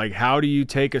stand. Like, how do you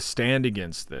take a stand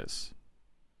against this?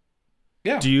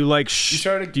 Yeah. Do you like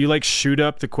shoot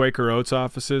up the Quaker Oats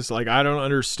offices? Like, I don't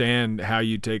understand how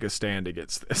you take a stand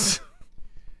against this.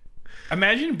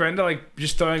 Imagine Brenda like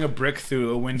just throwing a brick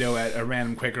through a window at a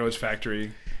random Quaker Oats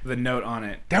factory with a note on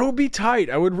it. That would be tight.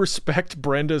 I would respect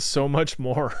Brenda so much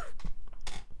more.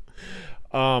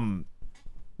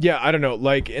 Yeah, I don't know.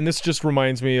 Like, and this just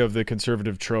reminds me of the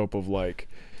conservative trope of like,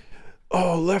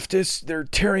 oh, leftists, they're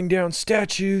tearing down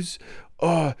statues.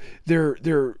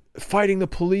 They're fighting the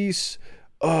police.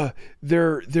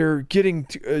 They're getting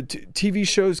TV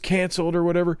shows canceled or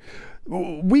whatever.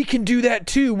 We can do that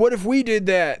too. What if we did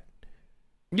that?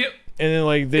 Yep. And then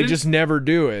like they just never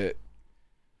do it.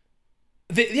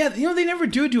 They never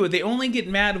do it. They only get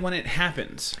mad when it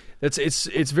happens.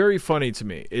 It's very funny to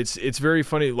me. It's very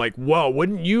funny. Like, whoa,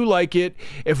 wouldn't you like it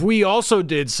if we also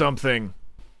did something?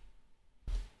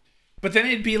 But then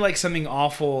it'd be like something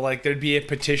awful. Like there'd be a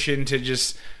petition to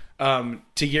just to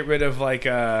get rid of like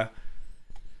I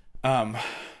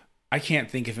can't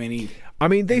think of any. I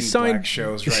mean, they signed black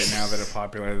shows right now that are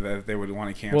popular that they would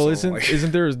want to cancel. Well,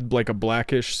 isn't there like a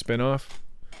Blackish spinoff?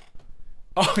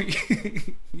 Oh,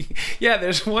 yeah.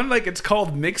 There's one like it's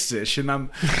called Mixish, and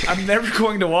I'm never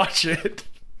going to watch it.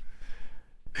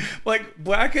 Like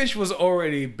Blackish was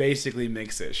already basically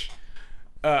Mixish,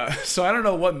 so I don't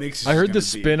know what Mixish. I heard the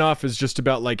spinoff is just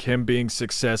about like him being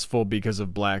successful because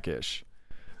of Blackish.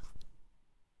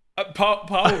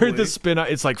 Probably. I heard the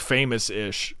spinoff. It's like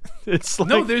Famous-ish. It's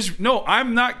like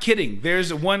I'm not kidding.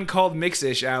 There's one called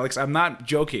Mixish, Alex. I'm not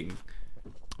joking.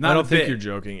 I don't think you're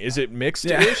joking. Is it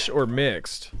mixed-ish or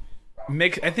mixed?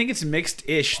 I think it's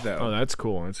mixed-ish though. Oh, that's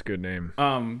cool. That's a good name.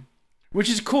 Which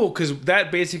is cool because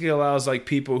that basically allows like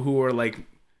people who are like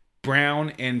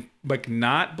brown and like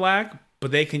not black, but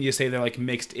they can just say they're like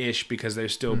mixed-ish because they're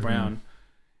still brown,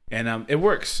 and it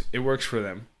works. It works for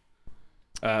them.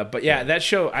 But yeah, that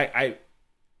show,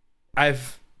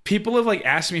 I've people have like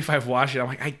asked me if I've watched it. I'm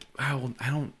like, I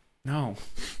don't know.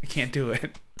 I can't do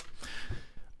it.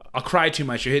 I'll cry too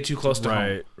much. You hit too close to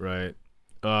home. Right.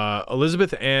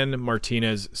 Elizabeth Ann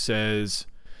Martinez says,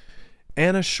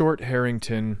 Anna Short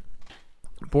Harrington,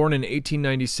 born in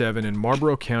 1897 in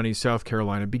Marlborough County, South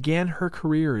Carolina, began her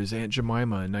career as Aunt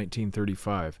Jemima in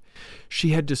 1935. She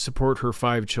had to support her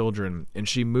 5 children, and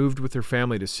she moved with her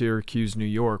family to Syracuse, New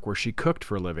York, where she cooked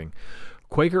for a living.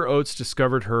 Quaker Oats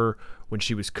discovered her when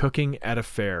she was cooking at a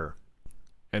fair.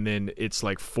 And then it's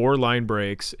like 4 line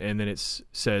breaks, and then it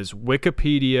says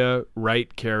Wikipedia,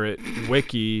 right caret,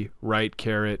 wiki, right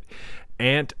caret,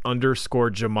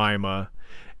 Aunt_Jemima,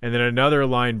 and then another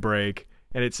line break,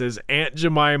 and it says Aunt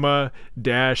Jemima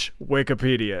dash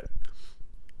Wikipedia.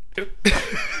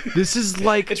 This is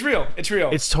like... It's real.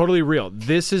 It's totally real.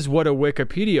 This is what a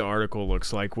Wikipedia article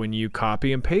looks like when you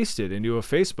copy and paste it into a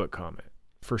Facebook comment.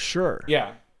 For sure.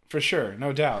 Yeah, for sure.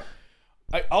 No doubt.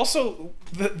 Also,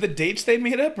 the dates they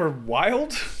made up are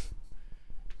wild.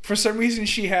 For some reason,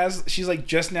 she's like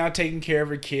just now taking care of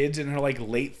her kids in her like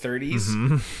late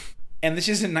 30s, and this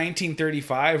is in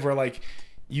 1935, where like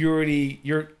you're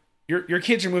your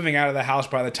kids are moving out of the house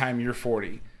by the time you're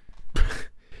 40.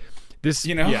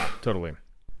 Yeah, totally.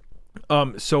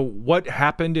 So what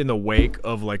happened in the wake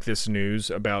of like this news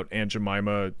about Aunt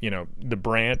Jemima, the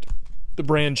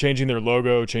brand changing their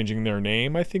logo, changing their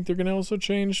name? I think they're going to also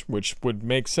change, which would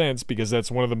make sense because that's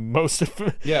one of the most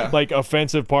like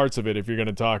offensive parts of it if you're going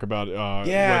to talk about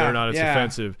whether or not it's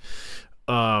offensive.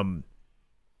 One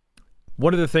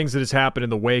of the things that has happened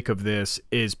in the wake of this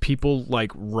is people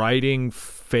like writing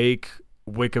fake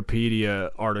Wikipedia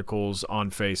articles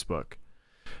on Facebook.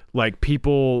 Like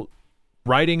people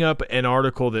writing up an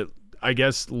article that I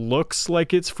guess looks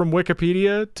like it's from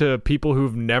Wikipedia to people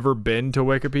who've never been to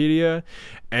Wikipedia,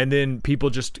 and then people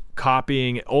just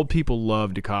copying. Old people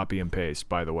love to copy and paste,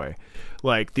 by the way.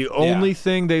 Like the only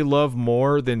thing they love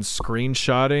more than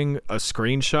screenshotting a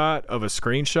screenshot of a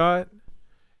screenshot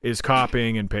is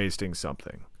copying and pasting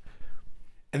something.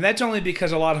 And that's only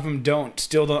because a lot of them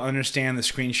still don't understand the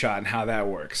screenshot and how that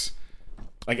works.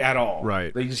 Like at all.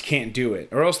 Right. They just can't do it,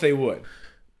 or else they would.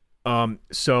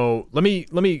 So let me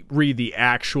read the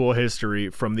actual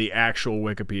history from the actual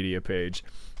Wikipedia page.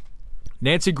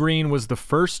 Nancy Green was the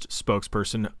first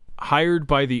spokesperson hired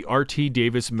by the R.T.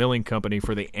 Davis Milling Company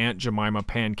for the Aunt Jemima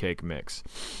pancake mix.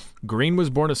 Green was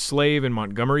born a slave in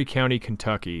Montgomery County,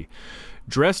 Kentucky.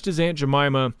 Dressed as Aunt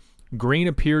Jemima, Green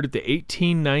appeared at the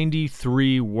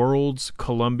 1893 World's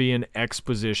Columbian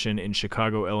Exposition in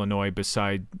Chicago, Illinois,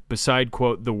 beside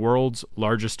quote, the world's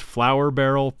largest flour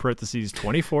barrel, parentheses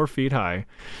 24 feet high.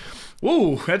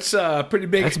 Ooh, that's pretty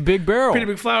big. That's a big barrel. Pretty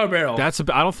big flour barrel.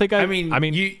 I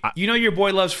mean, you know your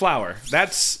boy loves flour.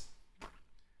 That's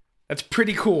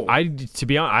pretty cool. To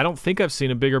be honest, I don't think I've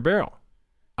seen a bigger barrel.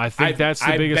 I think that's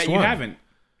the biggest one. I bet you haven't.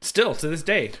 Still, to this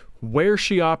day. Where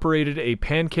she operated a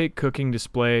pancake cooking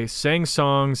display, sang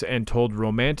songs, and told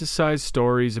romanticized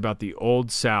stories about the Old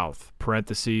South,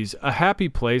 parentheses, a happy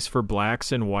place for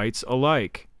blacks and whites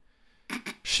alike.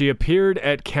 She appeared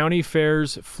at county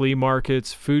fairs, flea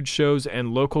markets, food shows,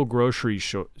 and local grocery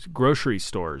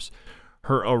stores.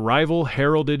 Her arrival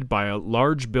heralded by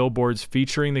large billboards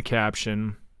featuring the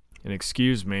caption, and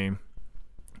excuse me,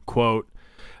 quote,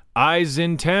 "Eyes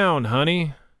in town,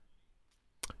 honey,"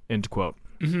 end quote.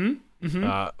 Mm-hmm.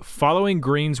 Mm-hmm. Following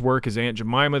Green's work as Aunt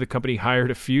Jemima, the company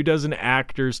hired a few dozen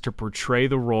actors to portray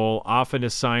the role, often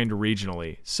assigned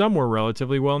regionally. Some were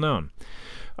relatively well known.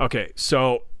 Okay,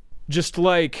 so just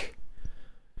like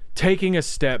taking a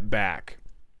step back,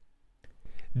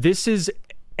 this is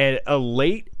a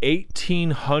late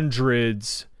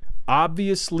 1800s,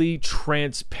 obviously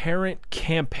transparent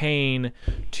campaign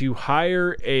to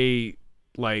hire a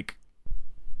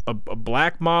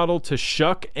black model to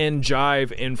shuck and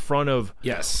jive in front of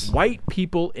white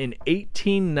people in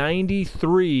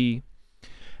 1893.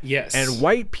 Yes. And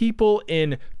white people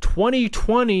in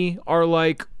 2020 are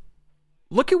like,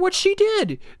 look at what she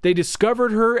did. They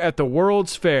discovered her at the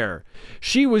World's Fair.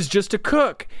 She was just a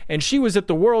cook, and she was at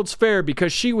the World's Fair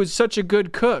because she was such a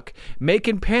good cook,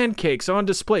 making pancakes on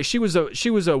display. She was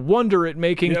a wonder at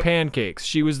making pancakes.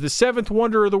 She was the seventh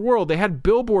wonder of the world. They had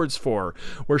billboards for her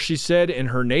where she said in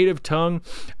her native tongue,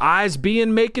 "I's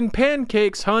being making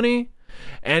pancakes, honey."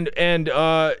 And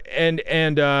the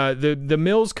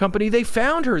Mills Company, they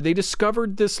found her. They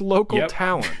discovered this local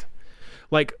talent.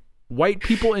 Like, white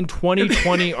people in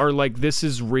 2020 are like, this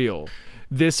is real.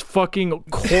 This fucking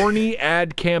corny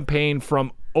ad campaign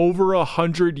from over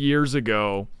 100 years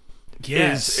ago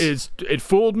is it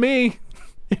fooled me.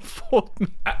 It fooled me.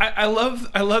 I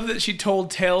love that she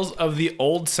told tales of the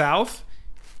Old South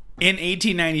in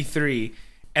 1893,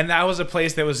 and that was a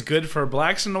place that was good for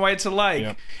blacks and whites alike.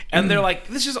 Yep. And they're like,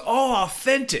 this is all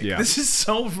authentic. Yeah. This is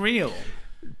so real.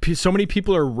 So many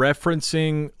people are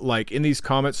referencing, like, in these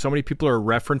comments, so many people are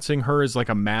referencing her as like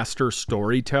a master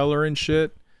storyteller and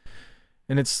shit.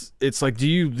 And it's like, do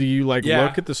you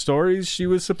look at the stories she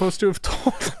was supposed to have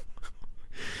told?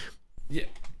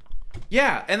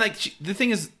 Yeah, and like the thing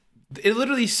is, it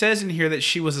literally says in here that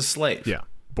she was a slave. Yeah,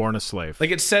 born a slave.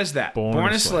 Like it says that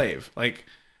born a slave. Like,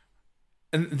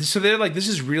 and so they're like, this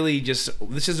is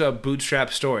a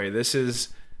bootstrap story. This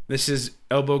is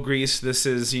elbow grease. This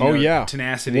is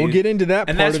tenacity. We'll get into that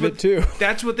part of it too.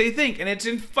 That's what they think, and it's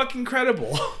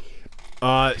incredible.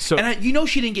 She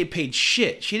didn't get paid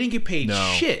shit. She didn't get paid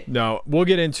shit. No, we'll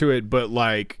get into it, but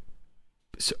like,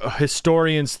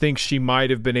 historians think she might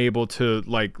have been able to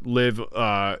like live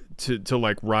to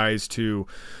like rise to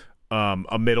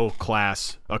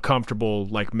a comfortable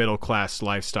like middle class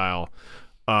lifestyle.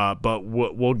 But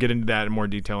we'll get into that in more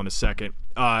detail in a second.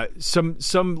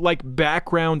 Some like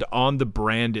background on the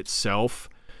brand itself.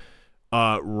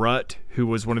 Rutt, who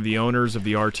was one of the owners of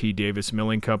the R.T. Davis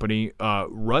Milling Company,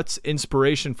 Rutt's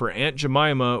inspiration for Aunt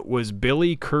Jemima was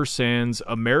Billy Cursand's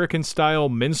American-style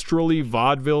minstrelly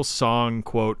vaudeville song,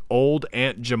 quote, Old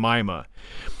Aunt Jemima.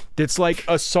 It's like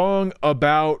a song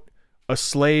about a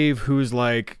slave who's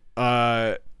like,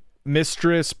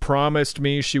 mistress promised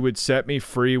me she would set me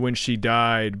free when she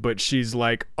died, but she's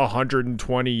like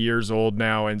 120 years old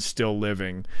now and still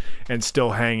living and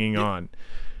still hanging on.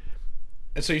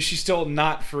 And so she's still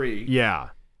not free. Yeah.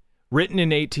 Written in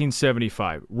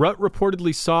 1875, Rutt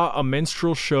reportedly saw a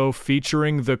minstrel show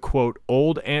featuring the, quote,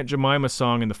 Old Aunt Jemima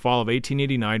song in the fall of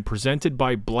 1889, presented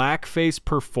by blackface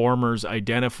performers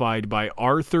identified by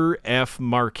Arthur F.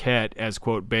 Marquette as,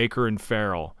 quote, Baker and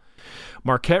Farrell.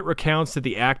 Marquette recounts that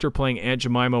the actor playing Aunt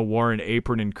Jemima wore an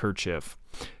apron and kerchief.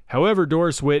 However,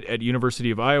 Doris Witt at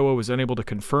University of Iowa was unable to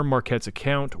confirm Marquette's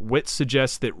account. Witt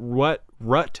suggests that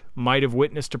Rutt might have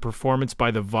witnessed a performance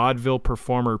by the vaudeville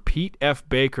performer Pete F.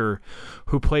 Baker,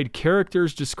 who played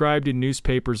characters described in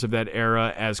newspapers of that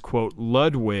era as, quote,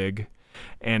 Ludwig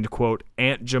and, quote,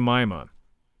 Aunt Jemima.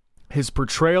 His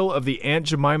portrayal of the Aunt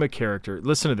Jemima character,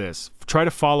 listen to this, try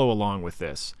to follow along with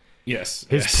this. Yes.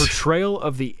 His portrayal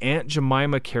of the Aunt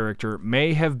Jemima character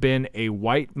may have been a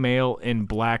white male in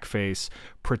blackface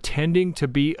pretending to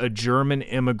be a German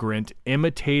immigrant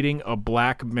imitating a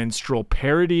black minstrel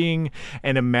parodying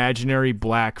an imaginary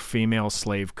black female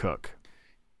slave cook.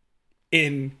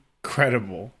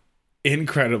 Incredible.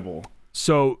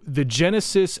 So the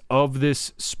genesis of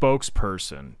this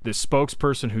spokesperson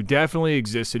who definitely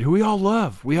existed, who we all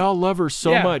love her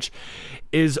so much,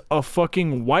 is a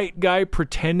fucking white guy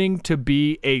pretending to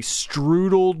be a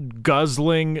strudel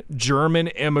guzzling German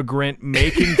immigrant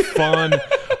making fun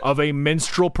of a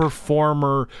minstrel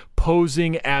performer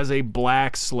posing as a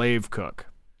black slave cook.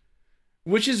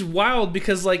 Which is wild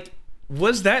because, like,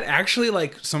 was that actually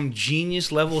like some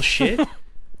genius level shit?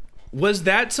 Was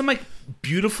that some like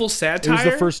beautiful satire? It was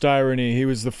the first irony. He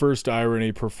was the first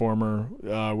irony performer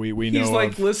we know. He's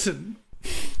like, listen,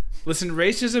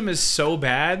 racism is so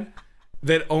bad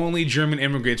that only German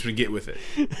immigrants would get with it.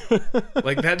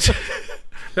 Like that's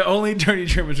the only dirty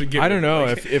Germans would get. I don't know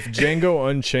like, if Django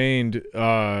Unchained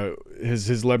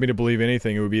has led me to believe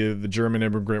anything, it would be that the German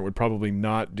immigrant would probably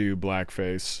not do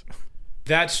blackface.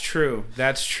 That's true.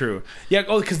 Yeah.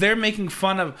 Oh, because they're making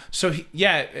fun of. So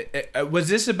was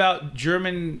this about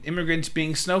German immigrants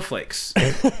being snowflakes?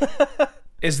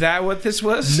 Is that what this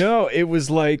was? No, it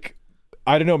was like,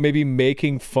 I don't know, maybe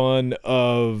making fun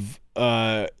of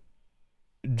a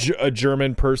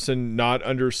German person not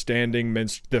understanding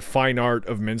the fine art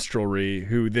of minstrelsy,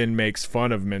 who then makes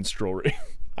fun of minstrelsy.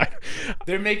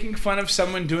 They're making fun of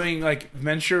someone doing like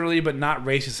minstrelsy, but not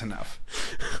racist enough.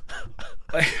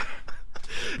 Like.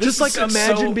 Just like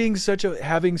imagine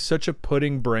having such a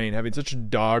pudding brain, having such a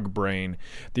dog brain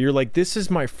that you're like, this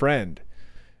is my friend.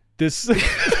 This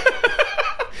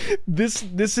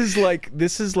is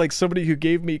like somebody who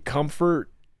gave me comfort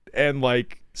and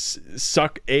like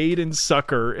aid and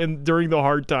succor and during the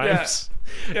hard times.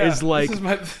 Yeah, is like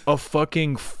a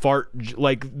fucking fart,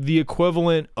 like the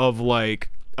equivalent of like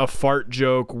a fart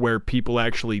joke where people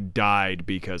actually died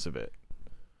because of it.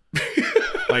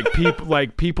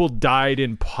 People died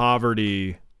in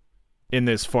poverty in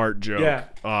this fart joke.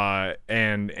 Yeah.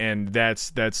 And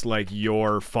that's like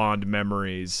your fond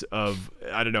memories of,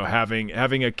 I don't know, having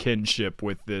a kinship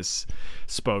with this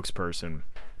spokesperson.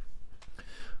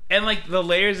 And like the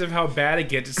layers of how bad it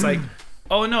gets, it's like,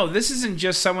 oh no, this isn't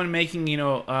just someone making,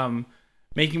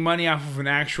 making money off of an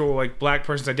actual like black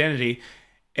person's identity.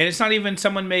 And it's not even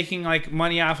someone making like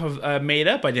money off of a made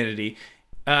up identity.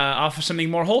 Off of something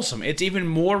more wholesome. It's even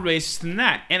more racist than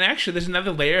that. And actually, there's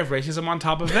another layer of racism on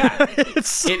top of that. It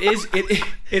is that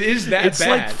it's bad. It's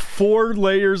like 4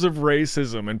 layers of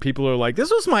racism, and people are like,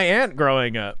 this was my aunt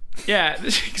growing up. Yeah,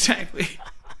 exactly.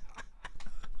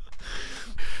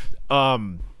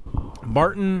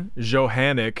 Martin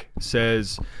Johannick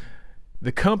says,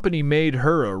 the company made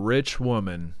her a rich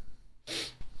woman.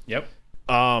 Yep.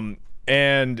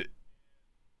 And...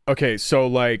 okay, so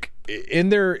like in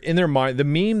their mind, the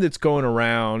meme that's going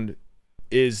around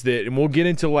is that, and we'll get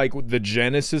into like the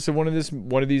genesis of one of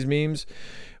these memes,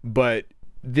 but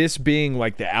this being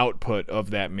like the output of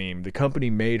that meme, the company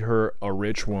made her a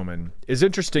rich woman, is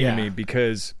interesting to me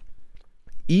because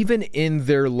even in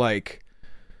their like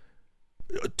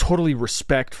totally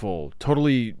respectful,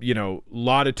 totally,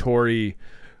 laudatory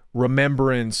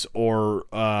remembrance or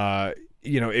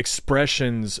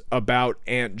expressions about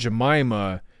Aunt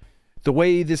Jemima, the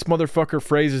way this motherfucker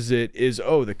phrases it is,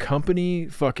 oh, the company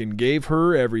fucking gave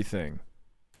her everything.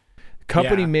 The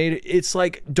company made it. It's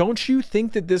like, don't you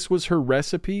think that this was her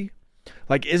recipe?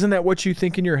 Like, isn't that what you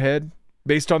think in your head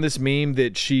based on this meme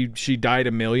that she died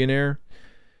a millionaire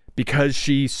because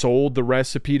she sold the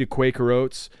recipe to Quaker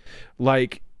Oats?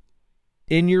 Like,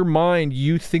 in your mind,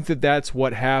 you think that that's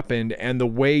what happened, and the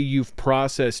way you've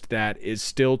processed that is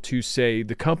still to say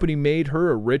the company made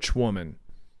her a rich woman.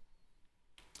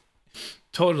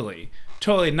 Totally.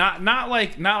 Not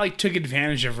like took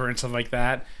advantage of her and stuff like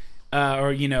that,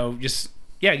 or just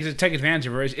because it took advantage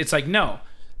of her. It's like, no,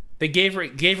 they gave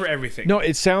her everything. No,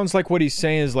 it sounds like what he's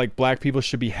saying is like black people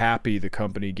should be happy the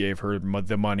company gave her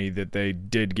the money that they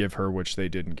did give her, which they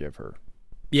didn't give her.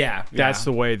 Yeah, that's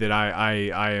the way that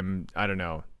I am. I don't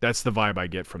know. That's the vibe I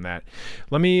get from that.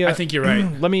 Let me. I think you're right.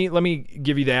 Let me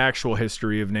give you the actual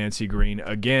history of Nancy Green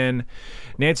again.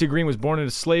 Nancy Green was born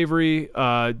into slavery.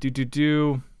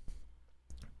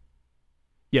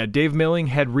 Yeah, Dave Milling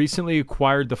had recently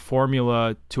acquired the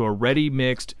formula to a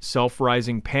ready-mixed,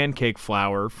 self-rising pancake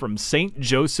flour from St.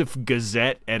 Joseph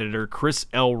Gazette editor Chris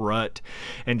L. Rutt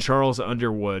and Charles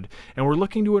Underwood, and were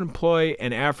looking to employ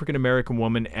an African-American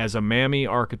woman as a mammy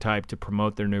archetype to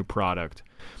promote their new product.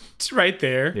 It's right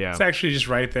there. Yeah. It's actually just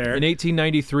right there. In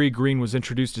 1893, Green was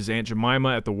introduced as Aunt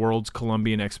Jemima at the World's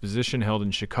Columbian Exposition held in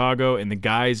Chicago in the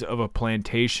guise of a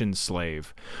plantation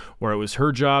slave, where it was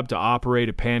her job to operate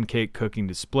a pancake cooking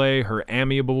display. Her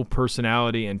amiable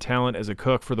personality and talent as a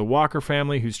cook for the Walker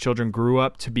family, whose children grew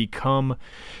up to become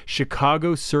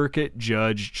Chicago Circuit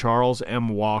Judge Charles M.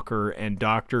 Walker and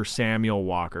Dr. Samuel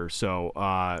Walker.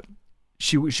 So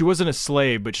she wasn't a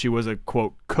slave, but she was a,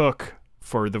 quote, cook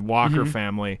for the Walker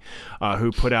family,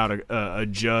 who put out a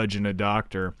judge and a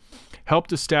doctor,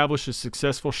 helped establish a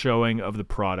successful showing of the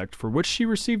product, for which she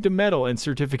received a medal and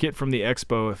certificate from the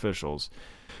Expo officials.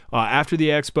 After the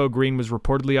Expo, Green was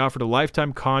reportedly offered a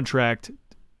lifetime contract.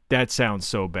 That sounds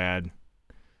so bad.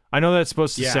 I know that's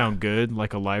supposed to sound good,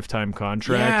 like a lifetime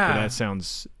contract, but that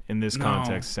sounds, in this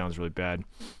context, sounds really bad.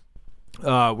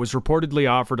 Was reportedly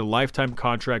offered a lifetime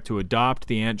contract to adopt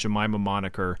the Aunt Jemima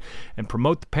moniker and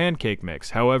promote the pancake mix.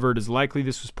 However, it is likely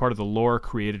this was part of the lore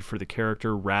created for the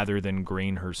character rather than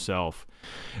Green herself.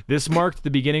 This marked the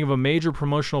beginning of a major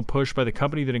promotional push by the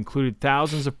company that included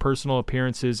thousands of personal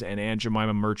appearances and Aunt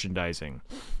Jemima merchandising.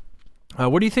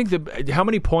 What do you think? How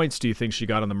many points do you think she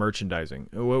got on the merchandising?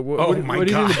 What do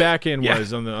you think the back end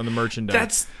was on the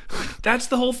merchandise? That's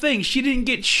the whole thing. She didn't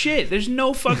get shit. There's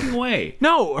no fucking way.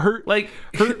 No, her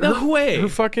way. Her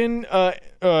fucking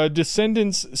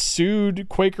descendants sued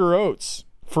Quaker Oats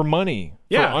for money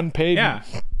for unpaid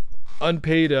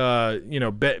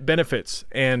benefits,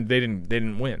 and they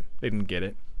didn't win. They didn't get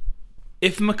it.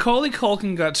 If Macaulay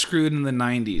Culkin got screwed in the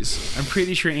 90s, I'm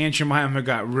pretty sure Aunt Jemima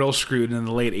got real screwed in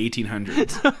the late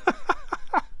 1800s.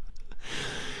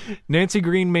 Nancy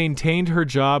Green maintained her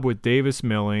job with Davis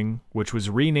Milling, which was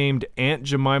renamed Aunt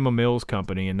Jemima Mills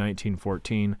Company in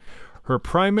 1914. Her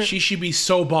primary... She should be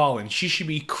so ballin'. She should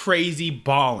be crazy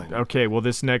ballin'. Okay, well,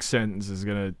 this next sentence is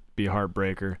going to be a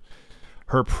heartbreaker.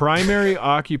 Her primary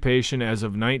occupation as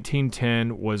of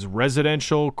 1910 was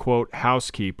residential, quote,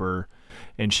 housekeeper,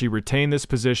 and she retained this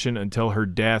position until her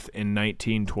death in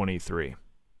 1923.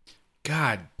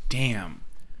 God damn.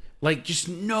 Like, just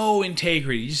no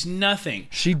integrity, just nothing.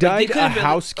 She died a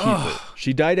housekeeper.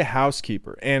 She died a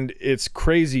housekeeper. And it's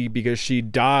crazy because she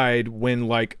died when,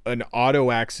 like, an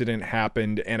auto accident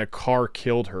happened and a car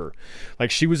killed her.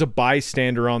 Like, she was a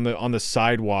bystander on the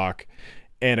sidewalk,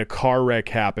 and a car wreck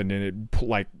happened, and it,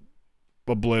 like,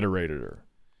 obliterated her.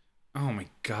 Oh, my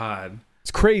God. It's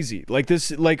crazy. Like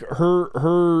this, like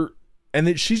her, and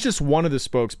that she's just one of the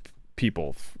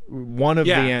spokespeople, one of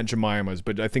the Aunt Jemimas,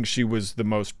 but I think she was the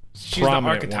most prominent the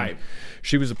archetype. One.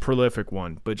 She was a prolific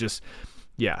one, but just,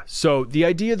 yeah. So the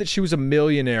idea that she was a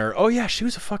millionaire, oh yeah, she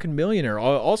was a fucking millionaire,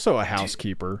 also a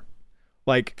housekeeper.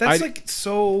 Like that's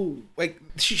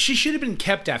she should have been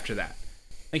kept after that.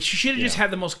 Like she should have just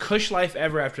had the most cush life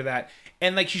ever after that.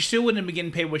 And, like, she still wouldn't have been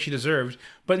getting paid what she deserved.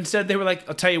 But instead, they were like,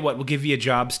 I'll tell you what, we'll give you a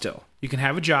job still. You can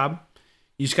have a job.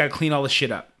 You just got to clean all this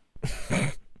shit up.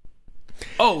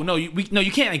 Oh, no, you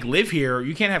can't, like, live here.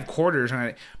 You can't have quarters.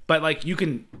 But, like, you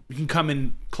can come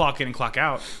and clock in and clock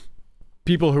out.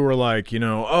 People who are like,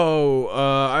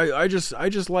 I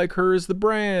just like her as the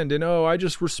brand. And, I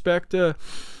just respect a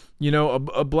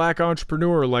black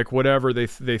entrepreneur, like whatever they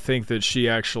think that she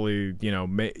actually,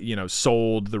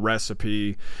 sold the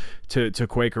recipe to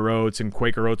Quaker Oats, and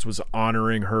Quaker Oats was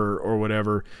honoring her or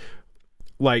whatever.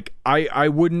 Like, I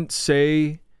wouldn't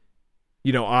say,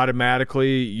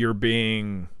 automatically you're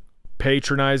being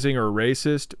patronizing or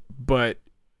racist, but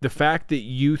the fact that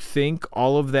you think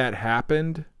all of that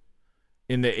happened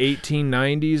in the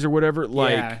 1890s or whatever,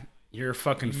 like, you're a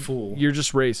fucking fool. You're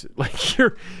just racist.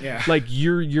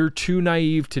 You're too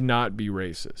naive to not be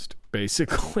racist,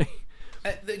 basically.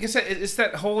 Like I said, it's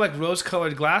that whole like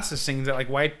rose-colored glasses thing that like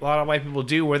a lot of white people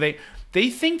do, where they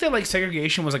think that like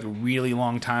segregation was like a really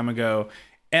long time ago,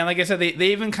 and like I said,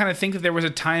 they even kind of think that there was a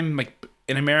time like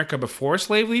in America before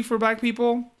slavery for black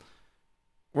people,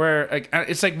 where like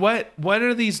it's like what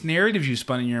are these narratives you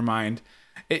spun in your mind?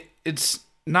 It's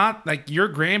not like your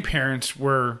grandparents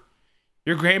drank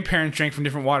from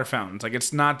different water fountains. Like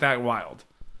it's not that wild.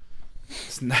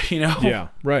 It's not, Yeah,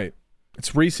 right.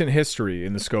 It's recent history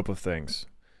in the scope of things.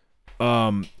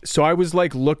 So I was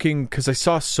like looking, because I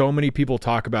saw so many people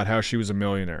talk about how she was a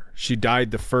millionaire. She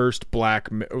died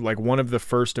one of the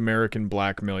first American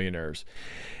black millionaires.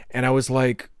 And I was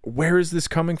like, where is this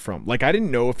coming from? Like, I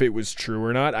didn't know if it was true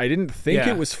or not. I didn't think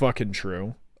it was fucking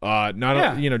true.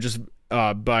 Just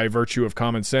by virtue of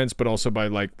common sense, but also by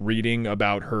like reading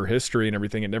about her history and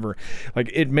everything.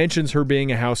 It mentions her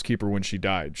being a housekeeper when she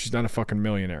died. She's not a fucking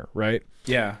millionaire, right?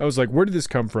 Yeah. I was like, where did this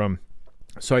come from?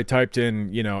 So I typed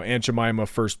in, Aunt Jemima,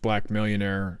 first black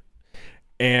millionaire.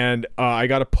 And I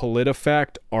got a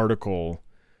PolitiFact article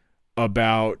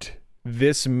about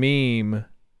this meme,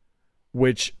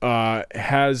 which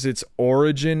has its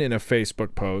origin in a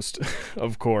Facebook post,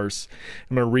 of course.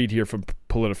 I'm going to read here from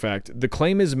PolitiFact. The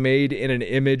claim is made in an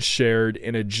image shared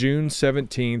in a June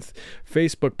 17th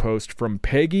Facebook post from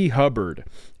Peggy Hubbard,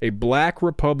 a black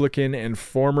Republican and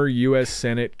former U.S.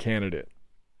 Senate candidate.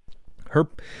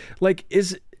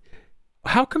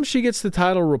 How come she gets the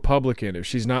title Republican if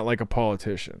she's not like a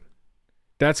politician?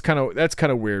 That's kind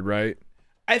of weird, right?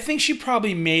 I think she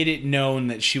probably made it known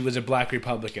that she was a black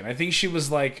Republican. I think she was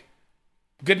like,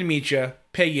 good to meet you,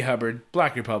 Peggy Hubbard,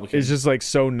 black Republican. It's just like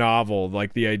so novel.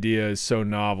 Like the idea is so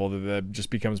novel that just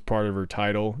becomes part of her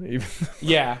title.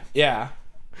 Yeah.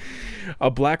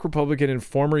 A black Republican and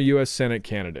former U.S. Senate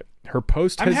candidate. Her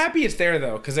post I'm happy it's there,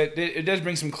 though, because it does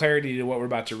bring some clarity to what we're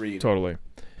about to read. Totally.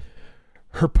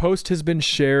 Her post has been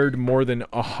shared more than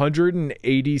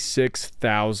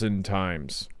 186,000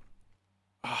 times.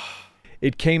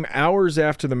 It came hours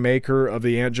after the maker of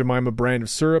the Aunt Jemima brand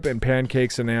of syrup and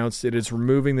pancakes announced it is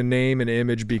removing the name and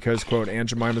image because, quote, Aunt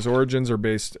Jemima's origins are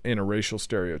based in a racial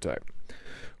stereotype.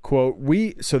 Quote,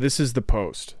 so this is the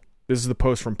post. This is the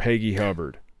post from Peggy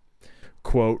Hubbard.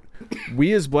 Quote,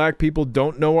 we as black people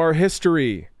don't know our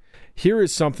history. Here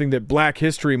is something that Black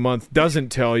History Month doesn't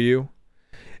tell you.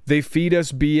 They feed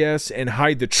us BS and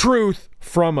hide the truth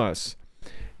from us.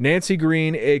 Nancy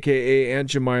Green, a.k.a. Aunt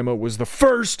Jemima, was the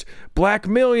first black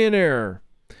millionaire.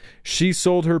 She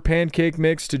sold her pancake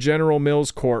mix to General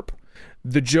Mills Corp.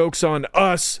 The joke's on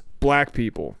us, black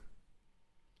people.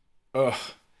 Ugh.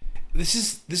 This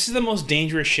is the most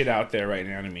dangerous shit out there right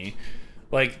now to me.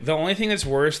 Like, the only thing that's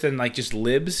worse than, like, just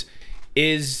libs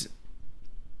is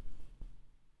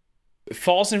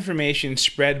false information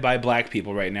spread by black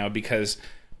people right now, because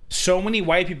so many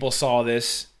white people saw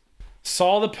this,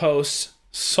 saw the posts,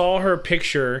 saw her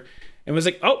picture, and was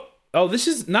like, oh, this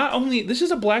is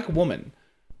a black woman.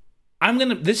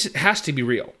 This has to be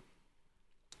real.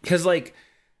 Because, like,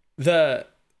 the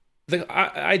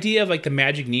idea of, like, the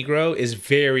magic Negro is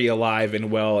very alive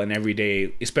and well and every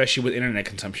day, especially with internet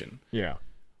consumption. Yeah.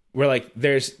 Where, like,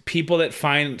 there's people that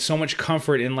find so much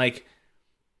comfort in, like,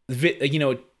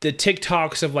 the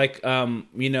TikToks of, like,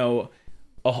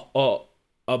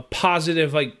 a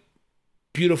positive, like,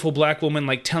 beautiful black woman,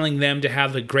 like, telling them to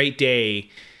have a great day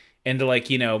and to, like,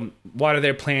 water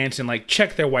their plants and, like,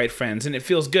 check their white friends, and it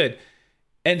feels good.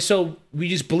 And so we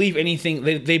just believe anything,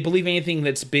 they believe anything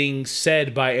that's being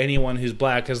said by anyone who's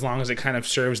black, as long as it kind of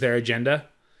serves their agenda.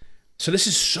 So this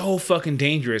is so fucking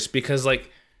dangerous, because,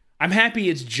 like, I'm happy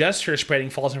it's just her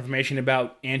spreading false information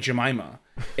about Aunt Jemima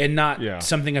and not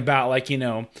something about, like,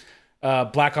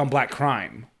 black on black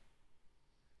crime.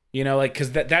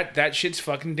 Because that shit's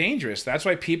fucking dangerous. That's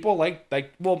why people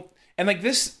and like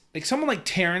this, like someone like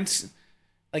Terrence,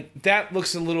 like that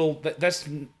looks that's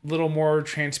a little more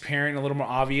transparent, a little more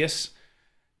obvious,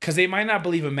 because they might not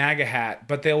believe a MAGA hat,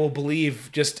 but they will believe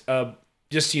just a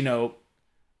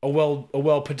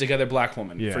well put together black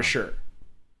woman for sure.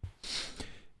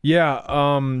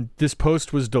 Yeah, this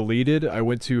post was deleted. I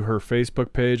went to her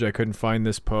Facebook page. I couldn't find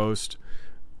this post.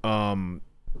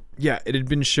 Yeah, it had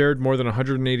been shared more than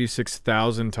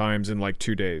 186,000 times in like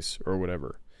 2 days or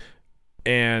whatever.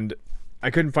 And I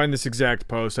couldn't find this exact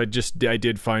post. I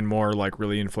did find more like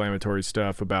really inflammatory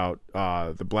stuff about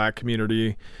the black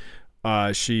community.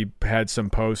 She had some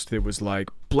post that was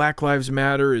like, Black Lives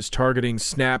Matter is targeting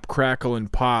Snap, Crackle,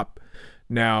 and Pop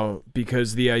now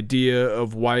because the idea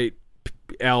of white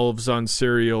elves on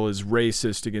cereal is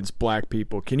racist against black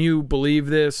people. Can you believe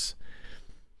this?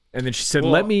 And then she said,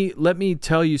 let me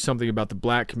tell you something about the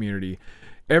black community.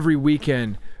 Every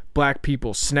weekend, black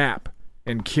people snap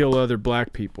and kill other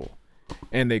black people.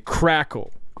 And they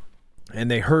crackle. And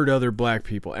they hurt other black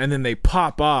people. And then they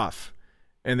pop off.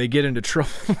 And they get into trouble.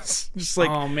 Just like,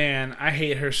 oh, man. I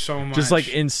hate her so much. Just like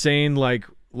insane, like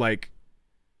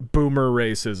boomer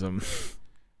racism.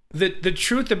 The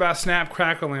truth about Snap,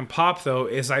 Crackle, and Pop, though,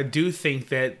 is I do think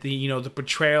that the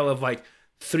portrayal of like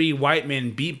 3 white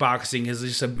men beatboxing is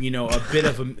just a bit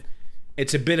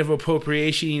of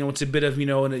appropriation. It's a bit of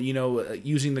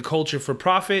using the culture for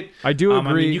profit. I do agree.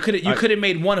 I mean, you could have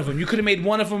made one of them. You could have made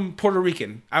one of them Puerto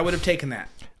Rican. I would have taken that.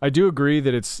 I do agree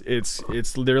that it's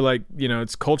they're like,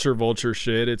 it's culture vulture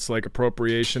shit. It's like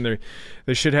appropriation.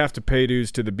 They should have to pay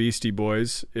dues to the Beastie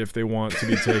Boys if they want to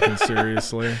be taken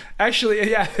seriously.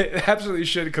 Actually, yeah, they absolutely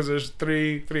should, because there's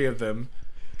three of them.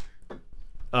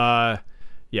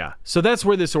 Yeah, so that's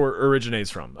where this originates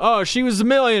from. Oh, she was a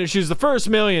millionaire. She was the first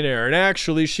millionaire. And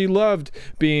actually, she loved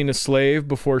being a slave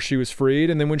before she was freed.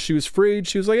 And then when she was freed,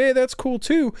 she was like, hey, that's cool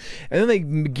too. And then they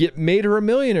made her a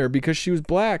millionaire because she was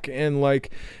black. And like,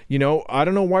 I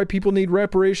don't know why people need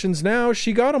reparations now.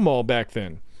 She got them all back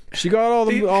then. She got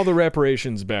all the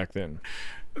reparations back then.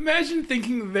 Imagine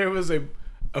thinking that there was a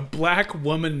black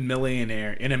woman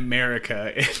millionaire in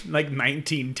America in like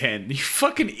 1910. You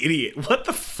fucking idiot. What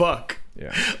the fuck?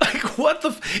 Yeah. Like, what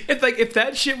the if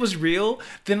that shit was real,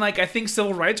 then like I think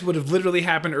civil rights would have literally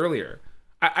happened earlier.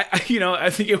 I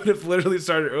think it would have literally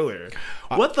started earlier.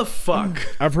 What the fuck?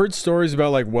 I've heard stories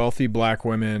about like wealthy black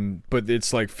women, but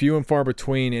it's like few and far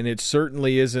between, and it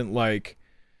certainly isn't like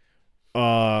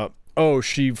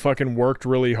she fucking worked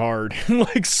really hard and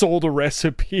like sold a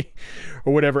recipe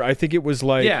or whatever. I think it was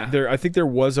like I think there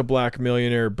was a black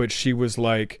millionaire, but she was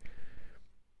like,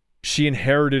 she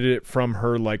inherited it from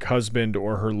her like husband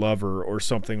or her lover or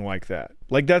something like that.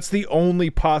 Like that's the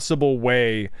only possible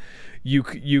way you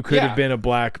could have been a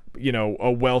black,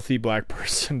 a wealthy black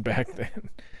person back then.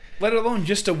 Let alone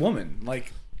just a woman.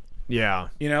 Like, yeah,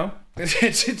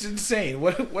 it's insane.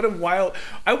 What a wild.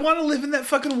 I want to live in that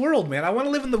fucking world, man. I want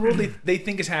to live in the world they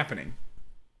think is happening.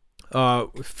 A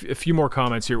few more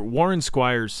comments here. Warren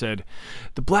Squires said,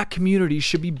 the black community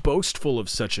should be boastful of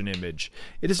such an image.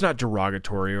 It is not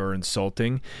derogatory or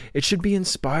insulting. It should be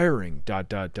inspiring, ...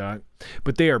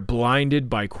 But they are blinded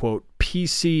by, quote,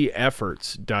 PC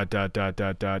efforts, ...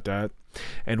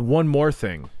 And one more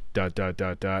thing, ...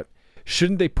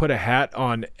 Shouldn't they put a hat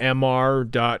on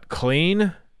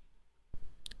mr.clean?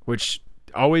 Which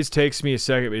always takes me a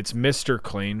second. It's Mr.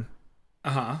 Clean.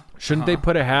 Shouldn't they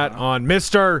put a hat on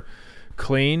Mr.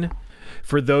 Clean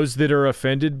for those that are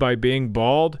offended by being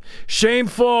bald?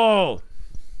 Shameful!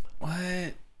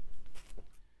 What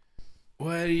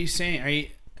are you saying?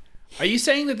 Are you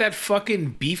saying that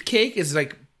fucking beefcake is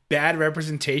like bad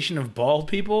representation of bald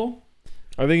people?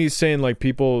 I think he's saying like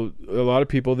a lot of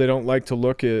people, they don't like to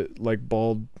look at like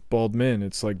bald men.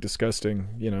 It's like disgusting,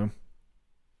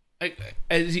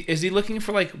 Is he looking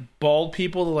for like bald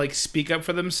people to like speak up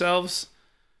for themselves?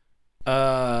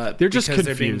 They're just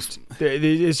confused.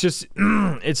 It's just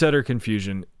it's utter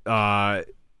confusion.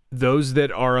 Those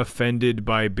that are offended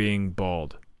by being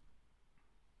bald.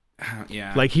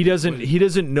 Yeah. Like he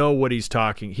doesn't know what he's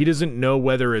talking. He doesn't know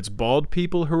whether it's bald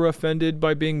people who are offended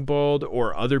by being bald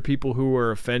or other people who are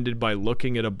offended by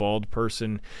looking at a bald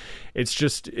person. It's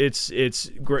just it's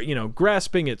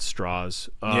grasping at straws.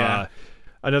 Yeah.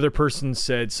 Another person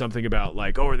said something about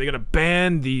like, are they going to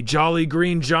ban the Jolly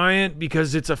Green Giant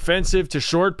because it's offensive to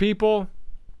short people?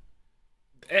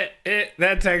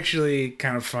 That's actually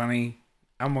kind of funny.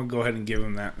 I'm going to go ahead and give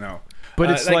him that. No. But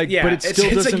it's but it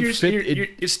still doesn't fit.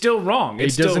 It's still wrong.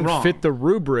 It doesn't fit the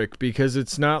rubric because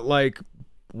it's not like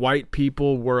white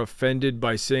people were offended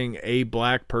by seeing a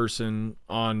black person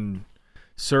on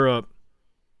syrup,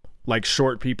 like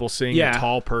short people seeing a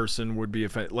tall person would be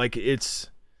offended. Like it's...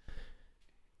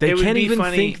 They can't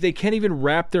even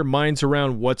wrap their minds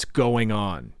around what's going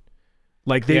on.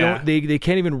 Like they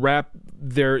can't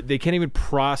even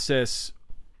process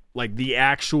like the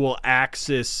actual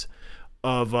axis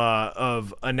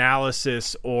of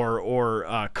analysis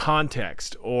or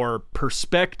context or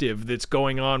perspective that's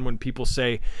going on when people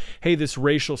say, hey, this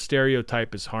racial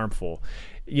stereotype is harmful.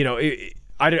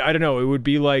 I don't know. It would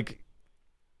be like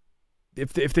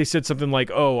if they said something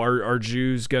like, oh, are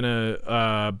Jews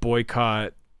gonna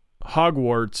boycott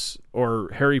Hogwarts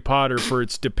or Harry Potter for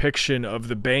its depiction of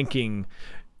the banking.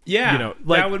 That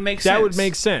would make sense. That would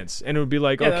make sense, and it would be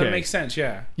like, okay, that would make sense.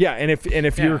 Yeah, and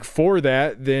if you're for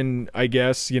that, then I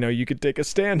guess you could take a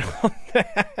stand on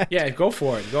that. Yeah, go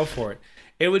for it.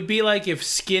 It would be like if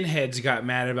skinheads got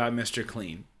mad about Mr.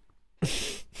 Clean.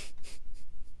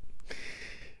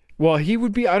 Well, he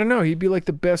would be, I don't know, he'd be like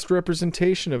the best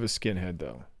representation of a skinhead,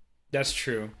 though. That's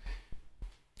true.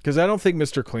 Because I don't think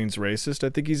Mr. Clean's racist.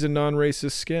 I think he's a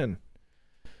non-racist skin.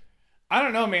 I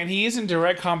don't know, man. He is in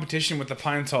direct competition with the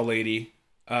Pine Sol lady.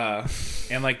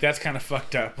 And, like, that's kind of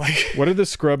fucked up. Like, what are the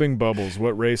scrubbing bubbles?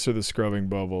 What race are the scrubbing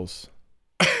bubbles?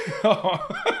 Yeah,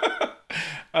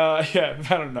 I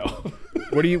don't know.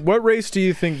 What race do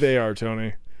you think they are,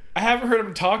 Tony? I haven't heard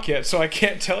them talk yet, so I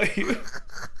can't tell you.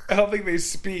 I don't think they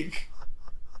speak.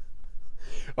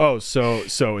 Oh, so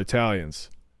Italians.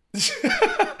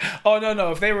 Oh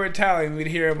no! If they were Italian, we'd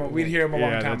hear them. We'd hear them a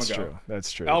long time that's ago. True.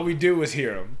 That's true. All we do is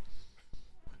hear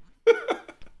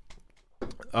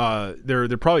them.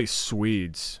 They're probably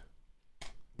Swedes.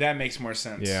 That makes more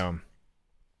sense. Yeah.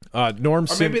 Or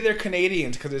maybe they're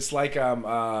Canadians because it's like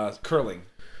curling.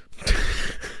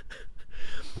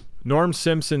 Norm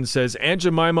Simpson says Aunt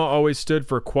Jemima always stood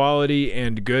for quality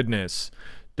and goodness. ...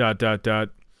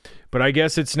 But I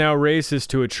guess it's now racist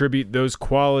to attribute those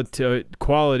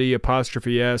quality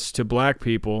apostrophe s to black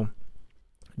people. ...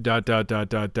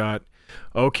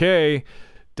 Okay. ...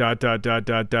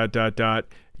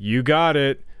 You got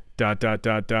it. ...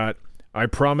 I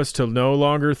promise to no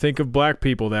longer think of black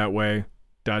people that way. ...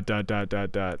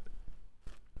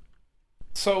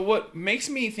 So what makes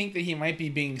me think that he might be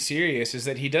being serious is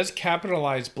that he does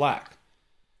capitalize black.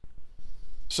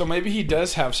 So maybe he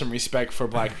does have some respect for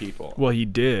black people. Well, he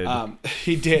did.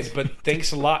 He did, but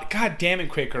thanks a lot. God damn it,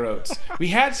 Quaker Oats. We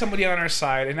had somebody on our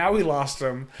side, and now we lost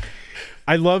him.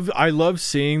 I love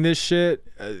seeing this shit.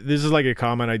 This is like a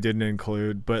comment I didn't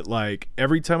include, but like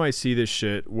every time I see this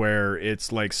shit where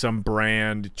it's like some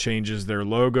brand changes their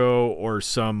logo or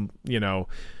some,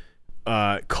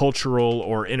 cultural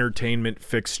or entertainment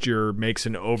fixture makes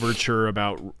an overture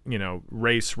about,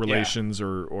 race relations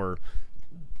or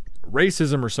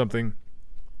racism or something,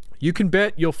 you can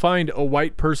bet you'll find a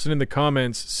white person in the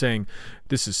comments saying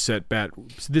this is set back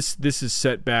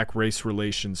race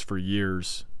relations for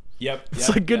years. Yep. It's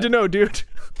like good to know, dude.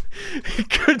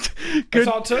 good.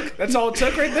 That's all it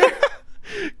took right there.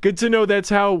 Good to know that's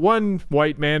how one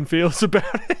white man feels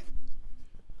about it.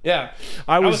 Yeah.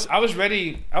 I was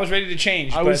ready to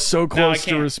change. I was so close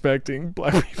to respecting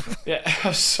black people. Yeah, I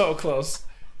was so close.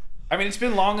 I mean, it's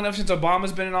been long enough since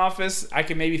Obama's been in office. I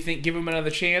can maybe give him another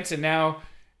chance, and now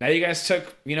you guys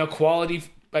took, quality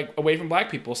away from black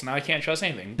people, so now I can't trust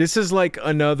anything. This is like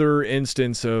another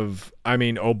instance of,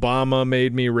 Obama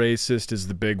made me racist is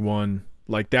the big one.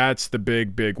 Like, that's the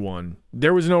big one.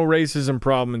 There was no racism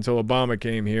problem until Obama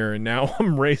came here, and now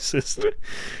I'm racist.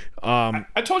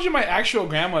 I told you my actual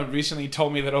grandma recently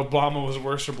told me that Obama was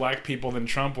worse for black people than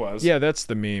Trump was. Yeah, that's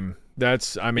the meme.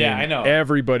 That's, I know.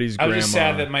 Everybody's grandma. I was just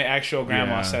sad that my actual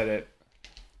grandma said it.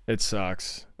 It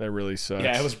sucks. That really sucks.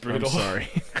 Yeah, it was brutal. I'm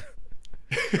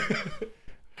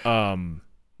sorry.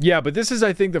 Yeah, but this is,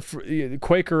 I think, the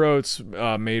Quaker Oats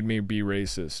made me be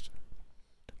racist.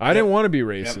 I didn't want to be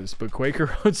racist, but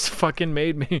Quaker Oats fucking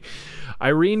made me.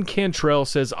 Irene Cantrell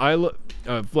says,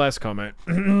 last comment.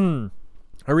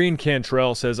 Irene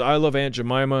Cantrell says, I love Aunt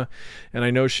Jemima, and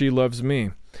I know she loves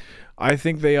me. I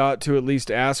think they ought to at least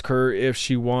ask her if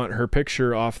she want her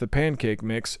picture off the pancake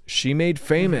mix she made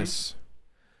famous.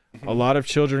 Mm-hmm. A lot of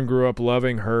children grew up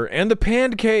loving her and the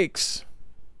pancakes.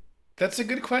 That's a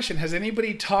good question. Has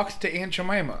anybody talked to Aunt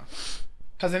Jemima?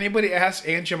 Has anybody asked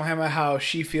Aunt Jemima how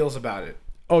she feels about it?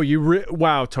 Oh,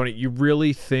 wow, Tony, you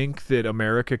really think that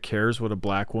America cares what a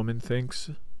black woman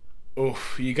thinks?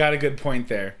 Oof, you got a good point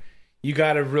there. You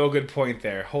got a real good point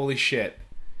there. Holy shit.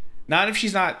 Not if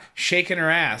she's not shaking her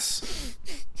ass.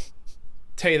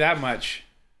 Tell you that much.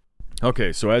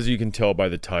 Okay, so as you can tell by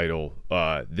the title,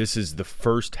 this is the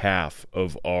first half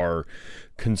of our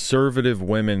Conservative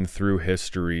Women Through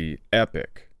History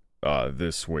epic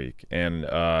this week. And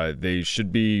they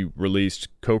should be released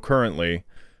concurrently,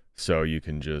 so you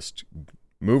can just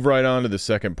move right on to the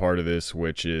second part of this,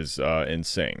 which is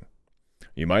insane.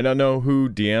 You might not know who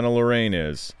Deanna Lorraine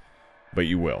is, but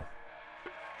you will.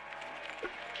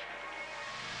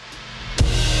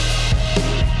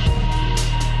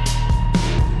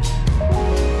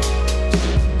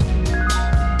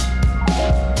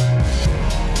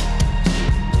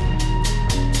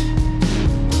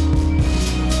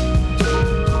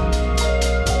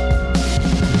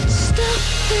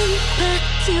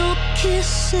 Your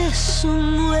kisses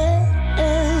somewhere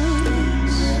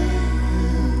else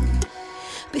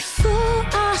before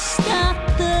I stop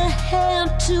the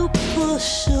hand to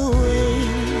push away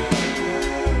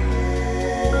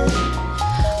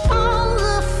all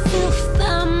the filth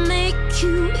I make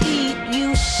you eat.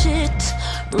 You shit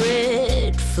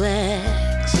red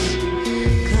flags,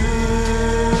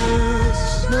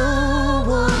 'cause no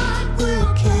one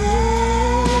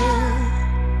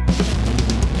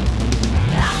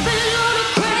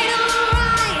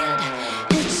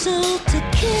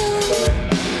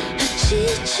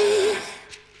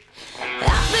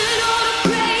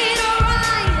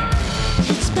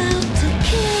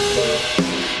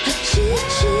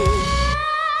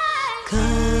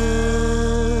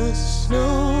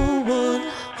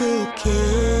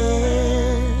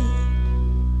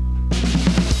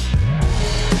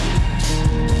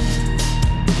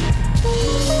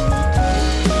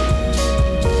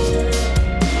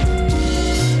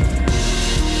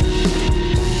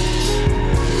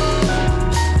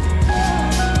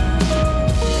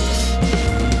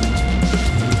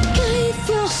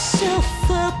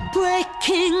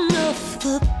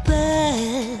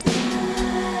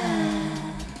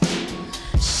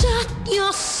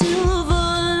You're